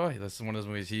grandpa. That's one of those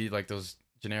movies he like, those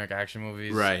generic action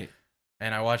movies, right?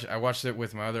 And I watched it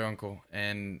with my other uncle,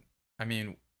 and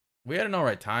we had an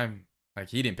alright time. Like,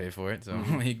 he didn't pay for it, so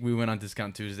we went on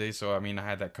Discount Tuesday. So I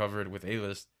had that covered with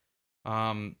A-list.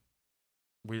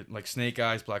 We like Snake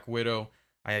Eyes, Black Widow.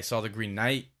 I saw The Green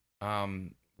Knight,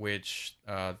 which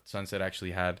Sunset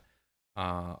actually had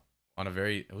on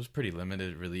it was pretty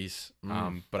limited release.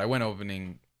 But I went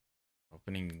opening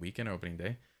weekend or opening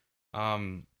day. I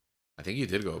think you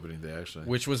did go opening day, actually.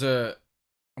 Which was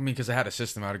because I had a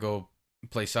system. I had to go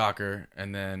play soccer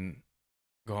and then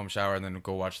go home, shower, and then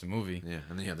go watch the movie. Yeah,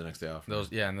 and then you have the next day off.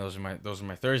 Those are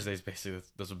my Thursdays, basically.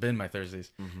 Those have been my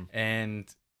Thursdays. And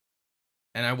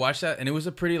I watched that, and it was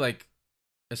a pretty, like,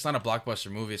 it's not a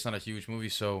blockbuster movie. It's not a huge movie,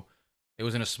 so it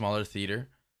was in a smaller theater,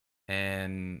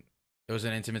 and it was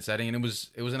an intimate setting, and it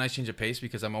was a nice change of pace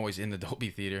because I'm always in the Dolby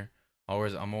theater.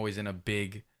 I'm always in a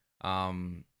big,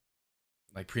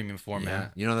 like, premium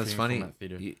format. Yeah. That's funny.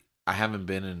 I haven't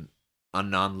been in a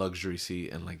non-luxury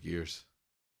seat in like years.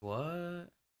 What?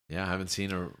 Yeah, I haven't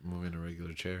seen a movie in a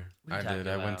regular chair. I did.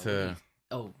 I went to.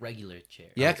 Oh, regular chair.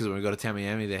 Yeah, because when we go to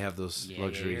Tamiami, they have those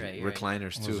luxury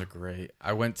recliners too. Those are great.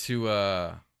 I went to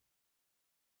a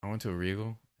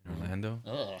Regal in Orlando.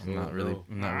 Oh. I'm not really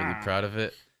proud of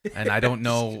it, and I don't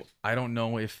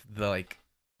know if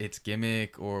its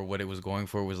gimmick or what it was going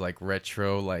for was like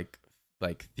retro, like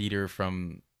theater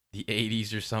from the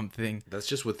 80s or something. That's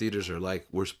just what theaters are like.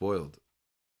 We're spoiled.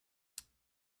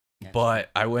 But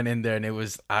I went in there and it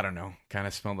was, I don't know, kind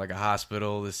of smelled like a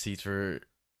hospital. The seats were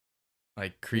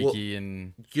like creaky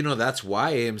and... that's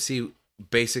why AMC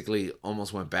basically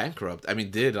almost went bankrupt.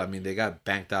 They got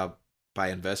banked out by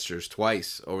investors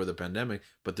twice over the pandemic.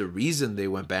 But the reason they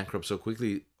went bankrupt so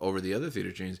quickly over the other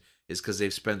theater chains is because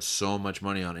they've spent so much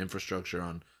money on infrastructure,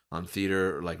 on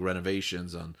theater, like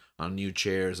renovations, on new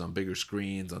chairs, on bigger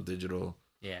screens, on digital.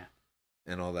 Yeah.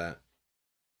 And all that.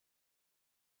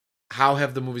 How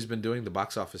have the movies been doing, the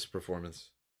box office performance?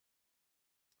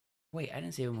 Wait, I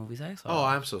didn't say what movies I saw. Oh,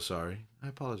 I'm so sorry. I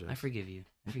apologize. I forgive you.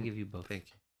 I forgive you both. Thank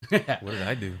you. What did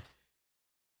I do?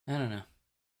 I don't know.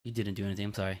 You didn't do anything.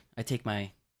 I'm sorry. I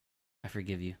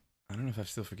forgive you. I don't know if I've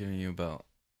still forgiven you about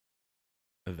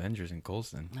Avengers and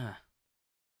Colston.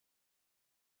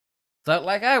 So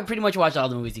like I pretty much watch all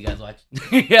the movies you guys watch.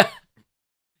 Yeah.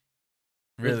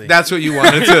 Really? That's what you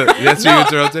wanted to. That's what you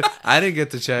interrupted. I didn't get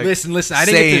to check. Listen. I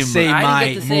didn't get to say I my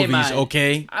didn't get to say movies, mine.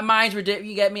 okay? Mine's ridiculous.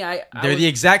 You get me? They're the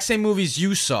exact same movies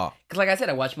you saw. Because like I said,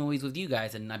 I watch movies with you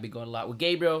guys, and I've been going a lot with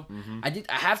Gabriel. Mm-hmm.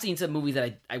 I have seen some movies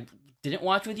that I didn't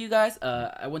watch with you guys.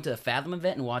 I went to a Fathom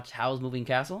event and watched Howl's Moving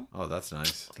Castle. Oh, that's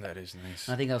nice. That is nice.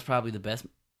 I think that was probably the best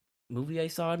movie I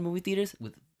saw in movie theaters. I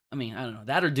don't know,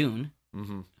 that or Dune.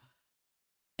 Mm-hmm.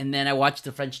 And then I watched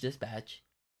The French Dispatch.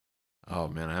 Oh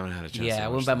man, I haven't had a chance. Yeah, to I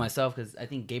watch went by that. myself because I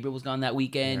think Gabriel was gone that Yeah, I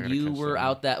weekend. gotta You catch were that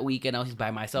out that weekend. I was just by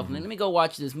myself. And then Mhm. let me go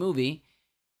watch this movie.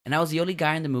 And I was the only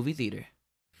guy in the movie theater.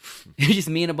 It was just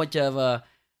me and a bunch of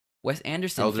Wes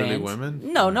Anderson Elderly fans.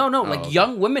 women? No, Oh, like okay.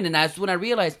 young women. And that's when I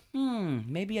realized,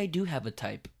 maybe I do have a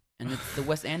type. And it's the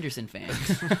Wes Anderson fans.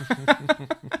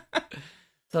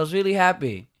 So I was really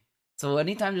happy. So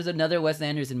anytime there's another Wes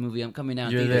Anderson movie, I'm coming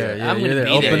out. You're theaters. there, yeah, I'm you're gonna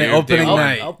there. be there. You're Opening day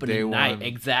night. one. Opening Day night, one.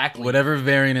 exactly. Whatever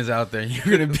variant is out there,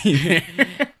 you're gonna be there.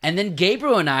 And then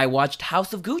Gabriel and I watched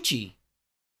House of Gucci,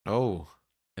 Oh,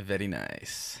 Very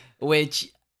nice.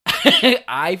 which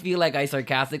I feel like I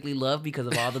sarcastically love because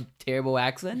of all the terrible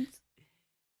accents.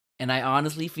 And I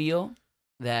honestly feel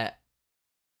that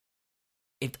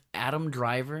if Adam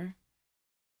Driver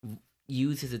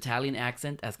used his Italian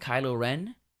accent as Kylo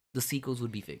Ren, the sequels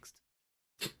would be fixed.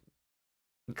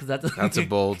 Because that's a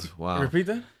bold. Wow. Repeat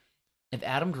that. If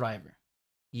Adam Driver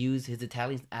used his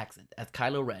Italian accent as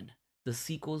Kylo Ren, the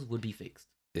sequels would be fixed.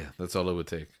 Yeah, that's all it would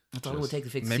take. That's all it would take to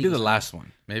fix. Maybe sequels. the last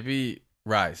one. Maybe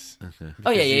Rise. Okay.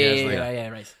 Oh yeah, because he has,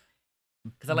 like- right.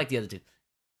 Because I like the other two.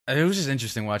 It was just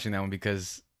interesting watching that one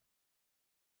because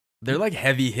they're like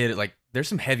heavy hit. Like there's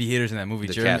some heavy hitters in that movie.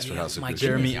 The Jeremy, cast for House of my Gucci.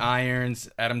 Jeremy goodness. Irons,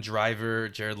 Adam Driver,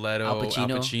 Jared Leto, Al Al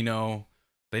Pacino. Pacino.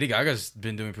 Lady Gaga's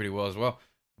been doing pretty well as well.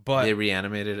 But They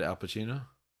reanimated Al Pacino.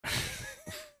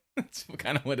 that's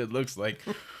kind of what it looks like.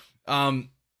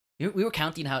 We were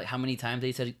counting how many times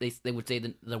they said they would say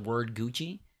the word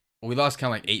Gucci. We lost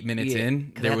count like 8 minutes Yeah,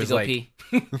 in. 'cause I There had to was go like, pee.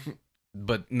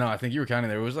 but no, I think you were counting.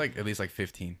 There was like at least like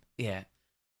 15. Yeah,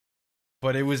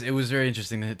 But it was very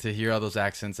interesting to hear all those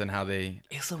accents and how they.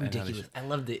 it's so I know they ridiculous. I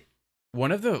loved it.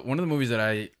 One of the movies that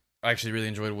I actually really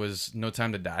enjoyed was No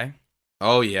Time to Die.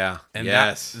 Oh yeah. And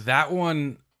yes. that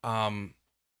one,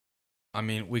 I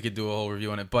mean, we could do a whole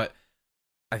review on it, but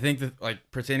I think that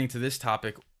like pertaining to this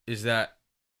topic is that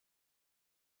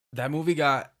movie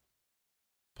got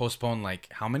postponed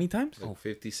like how many times? Like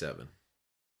 57.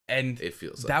 And It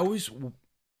feels like. that was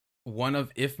one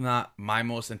of, if not my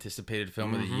most anticipated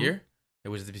film of the Mhm. year. It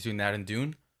was between that and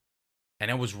Dune,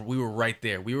 and we were right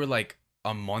there. We were like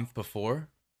a month before.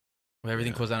 When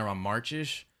everything Yeah. closed down around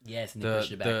March-ish. Yes, and they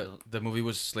pushed it back. The movie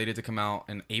was slated to come out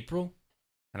in April,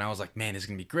 and I was like, man, it's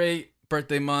gonna be great.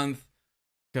 Birthday month,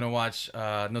 gonna watch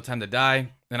No Time to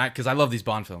Die, and because I love these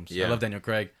Bond films. Yeah. I love Daniel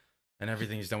Craig and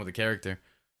everything he's done with the character.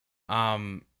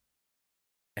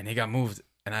 And he got moved,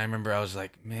 and I remember I was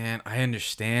like, man, I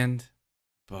understand,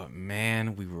 but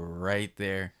man, we were right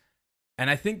there. And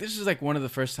I think this is like one of the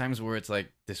first times where it's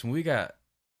like this movie got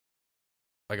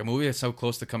like a movie that's so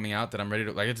close to coming out that I'm ready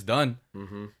to like it's done.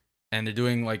 Mm-hmm. And they're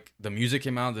doing like the music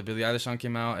came out, the Billie Eilish song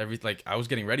came out, like I was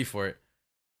getting ready for it,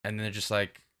 and then they're just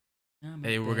like,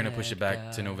 "Hey, we're gonna push it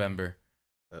back to November."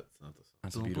 That's not the song.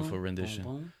 That's a beautiful rendition.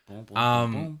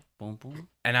 Boom.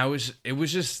 And I was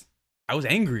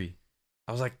angry.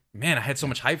 I was like, man, I had so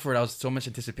much hype for it. I was so much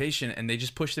anticipation, and they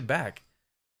just pushed it back.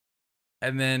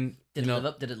 And then Did it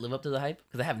live up to the hype?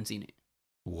 Because I haven't seen it.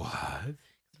 What?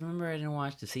 Remember, I didn't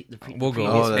watch the we'll go.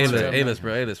 Oh, that's right. A-list,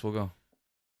 bro. A-list. We'll go.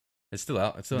 It's still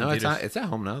out. It's still No, in it's theaters. not. It's at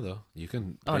home now though. You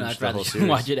can. Oh no, binge I'd the rather whole just series.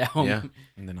 watch it at home. Yeah.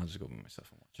 And then I'll just go by myself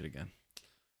and watch it again.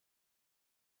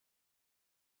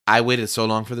 I waited so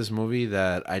long for this movie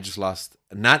that I just lost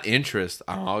not interest.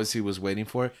 I obviously was waiting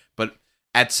for it, but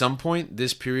at some point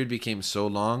this period became so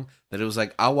long that it was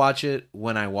like I'll watch it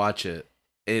when I watch it,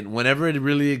 and whenever it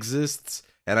really exists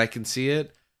and I can see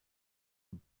it.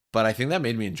 But I think that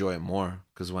made me enjoy it more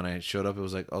because when I showed up, it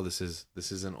was like, oh, this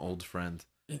is an old friend,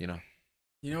 you know.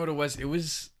 You know what it was? It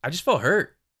was I just felt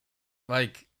hurt.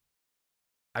 Like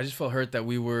I just felt hurt that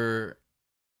we were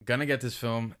gonna get this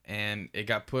film and it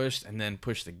got pushed and then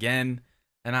pushed again.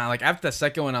 And I like after that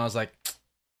second one, I was like,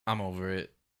 I'm over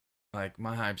it. Like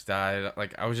my hype's died.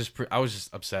 Like I was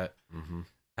just upset. Mm-hmm.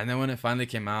 And then when it finally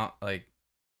came out, like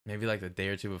maybe like the day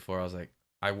or two before, I was like,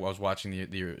 I was watching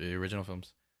the original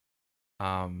films.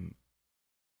 And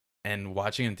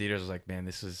watching in theaters, I was like, man,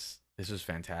 this was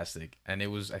fantastic. And it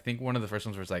was, I think, one of the first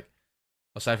ones where it's like,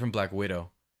 aside from Black Widow,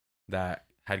 that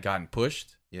had gotten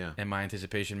pushed, Yeah. and my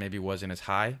anticipation maybe wasn't as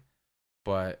high,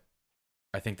 but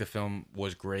I think the film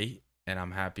was great. and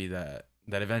I'm happy that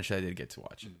eventually I did get to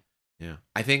watch it. Yeah.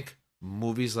 I think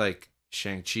movies like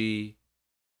Shang-Chi,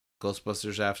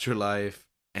 Ghostbusters Afterlife,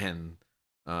 and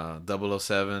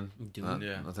 007, Dune.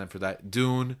 Yeah. no time for that.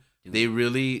 Dune, they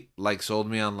really like sold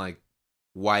me on like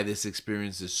why this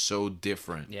experience is so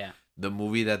different. Yeah. The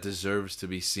movie that deserves to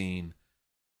be seen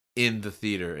in the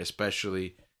theater,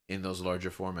 especially in those larger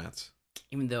formats.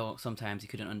 Even though sometimes you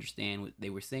couldn't understand what they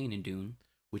were saying in Dune.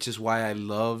 Which is why I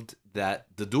loved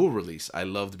the dual release. I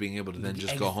loved being able to then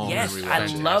just go home Yes, and I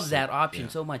rewatch it. love that option Yeah.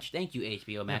 so much. Thank you,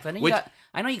 HBO Max. I know Which-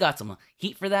 you got some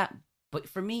heat for that, but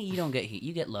for me, you don't get heat.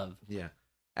 You get love. Yeah.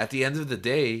 At the end of the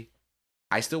day,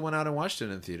 I still went out and watched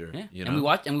it in theater. Yeah. You know? And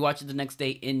we watched it the next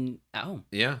day at home.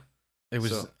 Yeah. It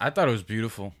was. So- I thought it was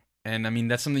beautiful, and I mean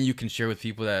that's something you can share with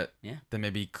people that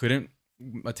maybe couldn't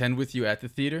attend with you at the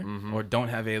theater Mhm. or don't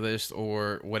have A-list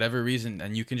or whatever reason,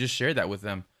 and you can just share that with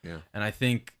them. Yeah. And I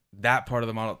think that part of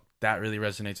the model that really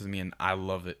resonates with me, and I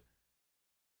love it.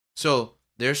 So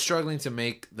they're struggling to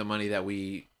make the money that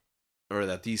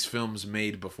these films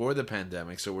made before the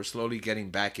pandemic. So we're slowly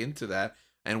getting back into that.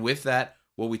 And with that,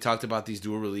 what we talked about, these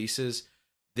dual releases,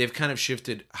 they've kind of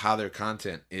shifted how their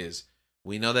content is.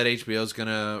 We know that HBO is going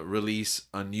to release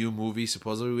a new movie.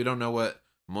 Supposedly, we don't know what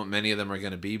many of them are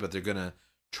going to be, but they're going to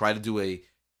try to do a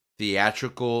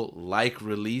theatrical-like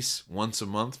release once a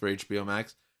month for HBO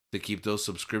Max to keep those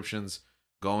subscriptions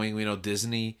going. We know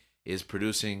Disney is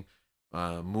producing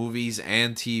movies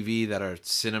and TV that are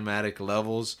cinematic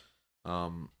levels.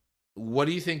 What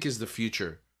do you think is the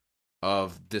future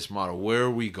of this model? Where are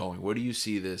we going? Where do you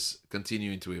see this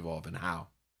continuing to evolve, and how?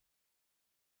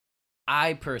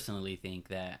 I personally think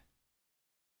it's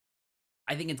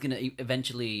gonna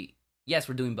eventually. Yes,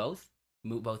 we're doing both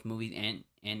movies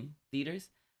and theaters.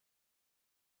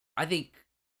 I think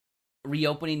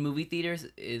reopening movie theaters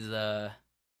is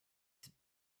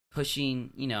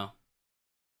pushing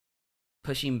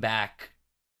back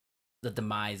the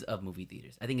demise of movie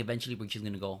theaters. I think eventually we're just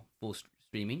gonna go full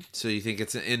streaming. So you think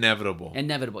it's inevitable?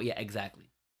 Inevitable, yeah, exactly.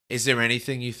 Is there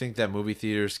anything you think that movie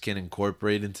theaters can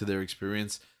incorporate into their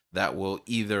experience that will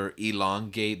either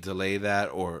elongate, delay that,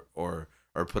 or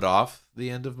put off the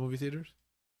end of movie theaters?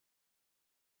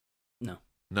 No.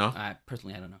 No? I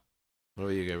don't know. What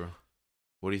about you, Gabriel?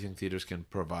 What do you think theaters can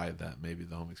provide that maybe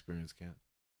the home experience can't?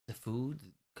 The food,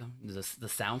 the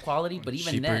sound quality, but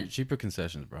even cheaper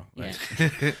concessions, bro. Yeah.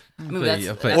 Like, I mean,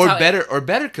 that's or how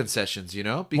better concessions, you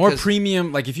know? more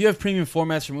premium. Like if you have premium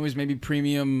formats for movies, maybe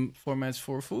premium formats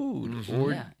for food. Mhm.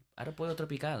 Or yeah, Ara Pollo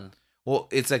Tropical. Well,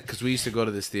 it's like, because we used to go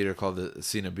to this theater called the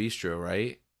Cine Bistro,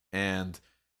 right? And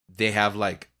they have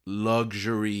like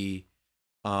luxury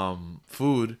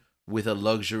food with a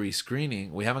luxury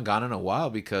screening. We haven't gone in a while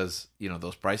because,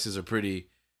 those prices are pretty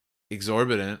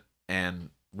exorbitant. And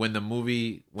when I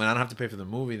don't have to pay for the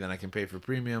movie, then I can pay for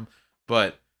premium.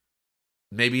 But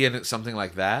maybe in something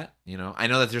like that, I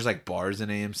know that there's like bars in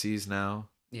AMC's now.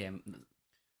 Yeah,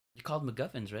 you called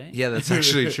MacGuffins, right? Yeah, that's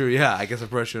actually true. Yeah, I guess I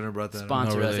probably shouldn't have brought that up.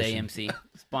 Sponsor No us, relation. AMC.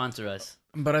 Sponsor us.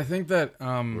 But I think that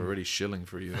We're already shilling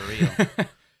for you. For real.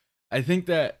 I think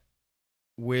that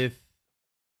with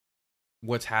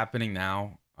what's happening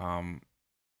now,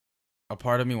 a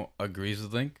part of me agrees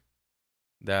with Link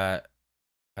that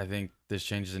I think this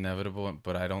change is inevitable,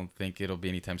 but I don't think it'll be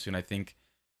anytime soon. I think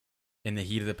in the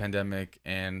heat of the pandemic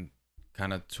and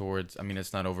kind of towards, I mean,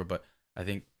 it's not over, but I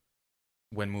think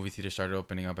when movie theaters started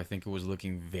opening up, I think it was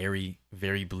looking very,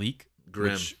 very bleak.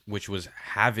 Grim. Which is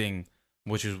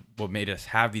what made us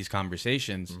have these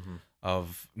conversations Mhm.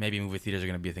 of maybe movie theaters are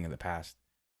going to be a thing of the past.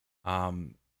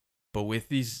 But with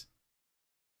these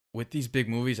big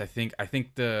movies, I think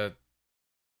there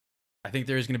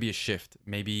is going to be a shift.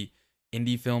 Maybe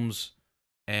indie films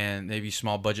and maybe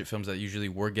small budget films that usually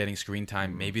were getting screen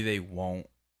time, maybe they won't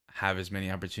have as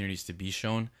many opportunities to be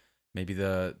shown. Maybe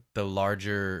the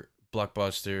larger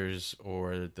blockbusters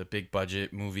or the big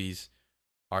budget movies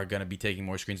are going to be taking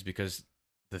more screens because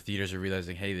the theaters are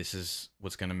realizing, hey, this is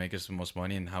what's going to make us the most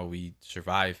money and how we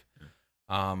survive.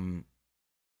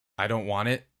 I don't want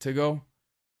it to go,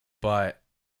 but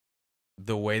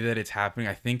the way that it's happening,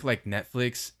 I think like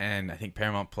Netflix and I think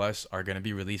Paramount Plus are going to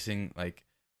be releasing like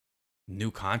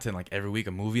new content like every week,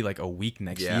 a movie like a week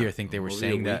next year. I think they were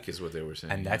saying that is what they were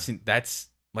saying. and that's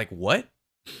like, what?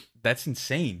 That's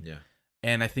insane. Yeah.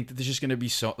 And I think that there's just going to be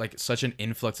such an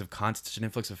influx of content, such an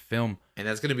influx of film. And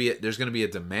there's going to be a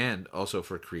demand also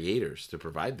for creators to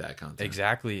provide that content.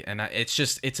 Exactly. And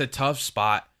it's a tough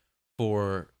spot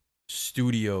for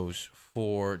studios,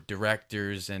 for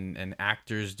directors and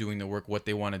actors doing the work, what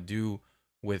they want to do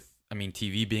with, I mean,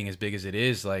 TV being as big as it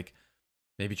is, like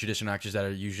maybe traditional actors that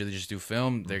are usually just do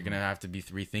film, they're going to have to be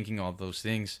rethinking all those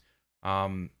things.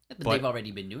 But but they've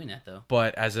already been doing that though.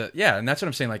 but as a and that's what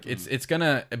I'm saying. Like it's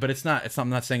gonna, but it's not. I'm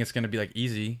not saying it's gonna be like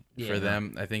easy for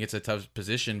them. I think it's a tough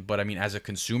position. But I mean, as a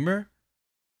consumer,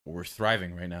 we're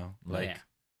thriving right now. Like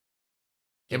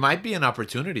it might be an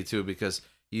opportunity too, because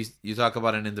you talk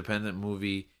about an independent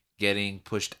movie getting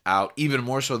pushed out even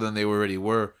more so than they already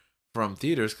were from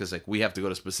theaters, because like we have to go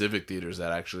to specific theaters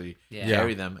that actually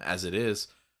carry them as it is.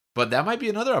 But that might be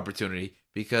another opportunity,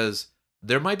 because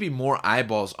there might be more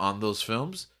eyeballs on those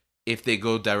films if they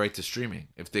go direct to streaming.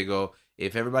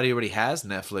 If everybody already has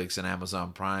Netflix and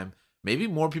Amazon Prime, maybe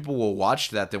more people will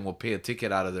watch that than will pay a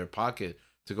ticket out of their pocket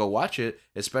to go watch it,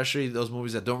 especially those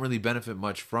movies that don't really benefit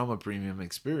much from a premium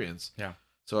experience. Yeah.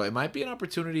 So it might be an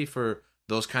opportunity for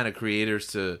those kind of creators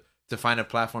to find a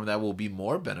platform that will be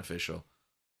more beneficial.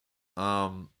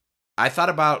 I thought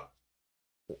about,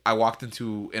 I walked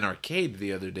into an arcade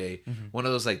the other day, one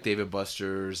of those like Dave and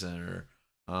Buster's or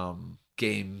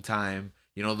Game Time,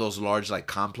 those large like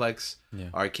complex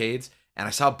arcades, and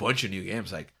I saw a bunch of new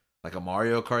games like a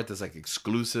Mario Kart that's like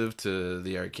exclusive to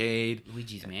the arcade.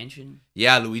 Luigi's Mansion.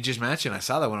 Yeah, Luigi's Mansion. I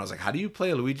saw that when I was like, how do you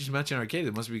play a Luigi's Mansion arcade?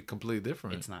 It must be completely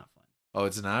different. It's not fun. Oh,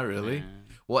 it's not really?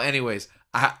 Well, anyways,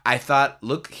 I thought,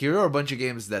 look, here are a bunch of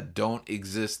games that don't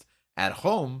exist at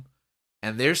home,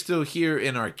 and they're still here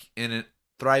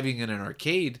thriving in an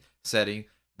arcade setting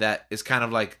that is kind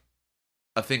of like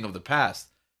a thing of the past.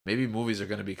 Maybe movies are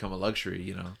going to become a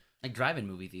luxury, Like drive-in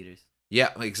movie theaters. Yeah,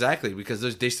 exactly, because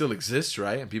they still exist,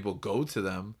 right? And people go to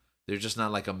them. They're just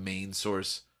not like a main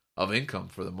source of income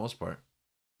for the most part.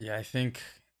 Yeah,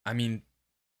 I mean,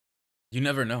 you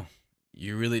never know.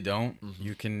 You really don't.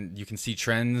 You can see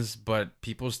trends, but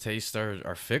people's tastes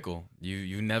are fickle.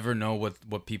 You never know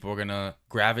what people are gonna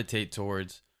gravitate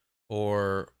towards,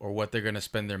 or what they're gonna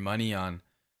spend their money on.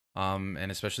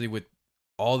 And especially with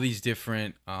all these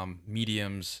different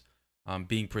mediums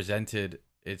being presented,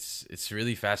 it's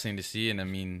really fascinating to see. And I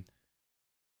mean,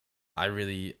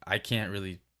 I can't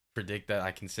really predict that.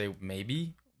 I can say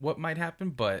maybe what might happen,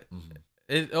 but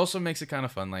it also makes it kind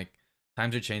of fun. Like,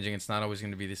 times are changing. It's not always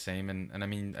going to be the same. And I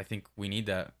mean, I think we need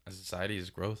that as a society, as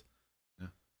growth. Yeah.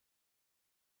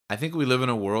 I think we live in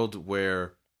a world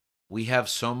where we have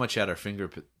so much at our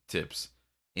fingertips.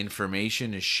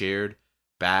 Information is shared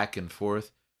back and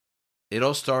forth. It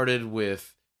all started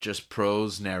with just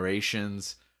prose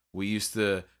narrations. We used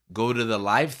to go to the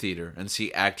live theater and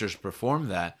see actors perform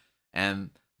that. And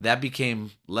that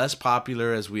became less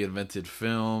popular as we invented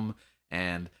film,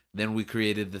 and then we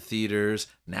created the theaters.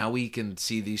 Now we can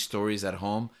see these stories at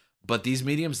home. But these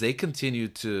mediums, they continue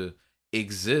to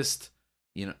exist,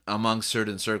 among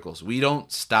certain circles. We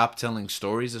don't stop telling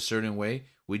stories a certain way.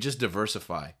 We just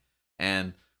diversify.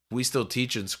 And we still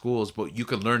teach in schools, but you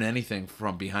can learn anything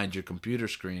from behind your computer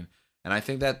screen. And I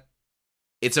think that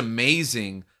it's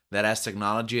amazing that as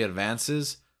technology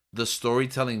advances, the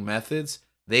storytelling methods,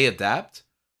 they adapt,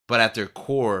 but at their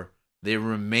core, they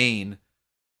remain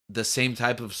the same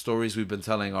type of stories we've been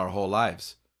telling our whole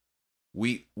lives.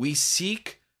 We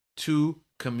seek to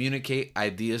communicate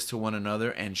ideas to one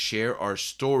another and share our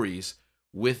stories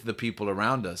with the people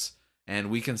around us. And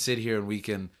we can sit here and we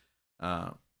can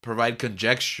provide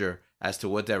conjecture as to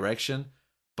what direction.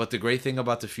 But the great thing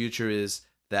about the future is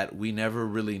that we never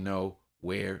really know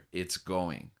where it's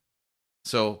going.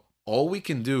 So all we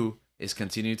can do is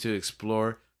continue to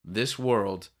explore this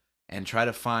world and try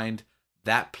to find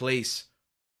that place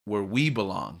where we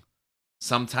belong.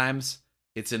 Sometimes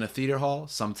it's in a theater hall,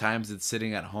 sometimes it's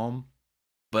sitting at home,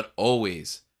 but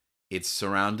always it's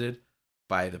surrounded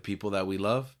by the people that we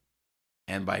love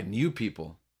and by new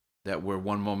people that we're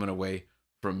one moment away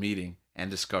from meeting and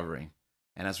discovering.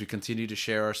 And as we continue to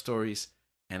share our stories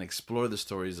and explore the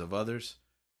stories of others,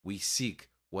 we seek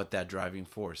what that driving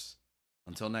force.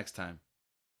 Until next time,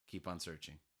 keep on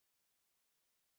searching.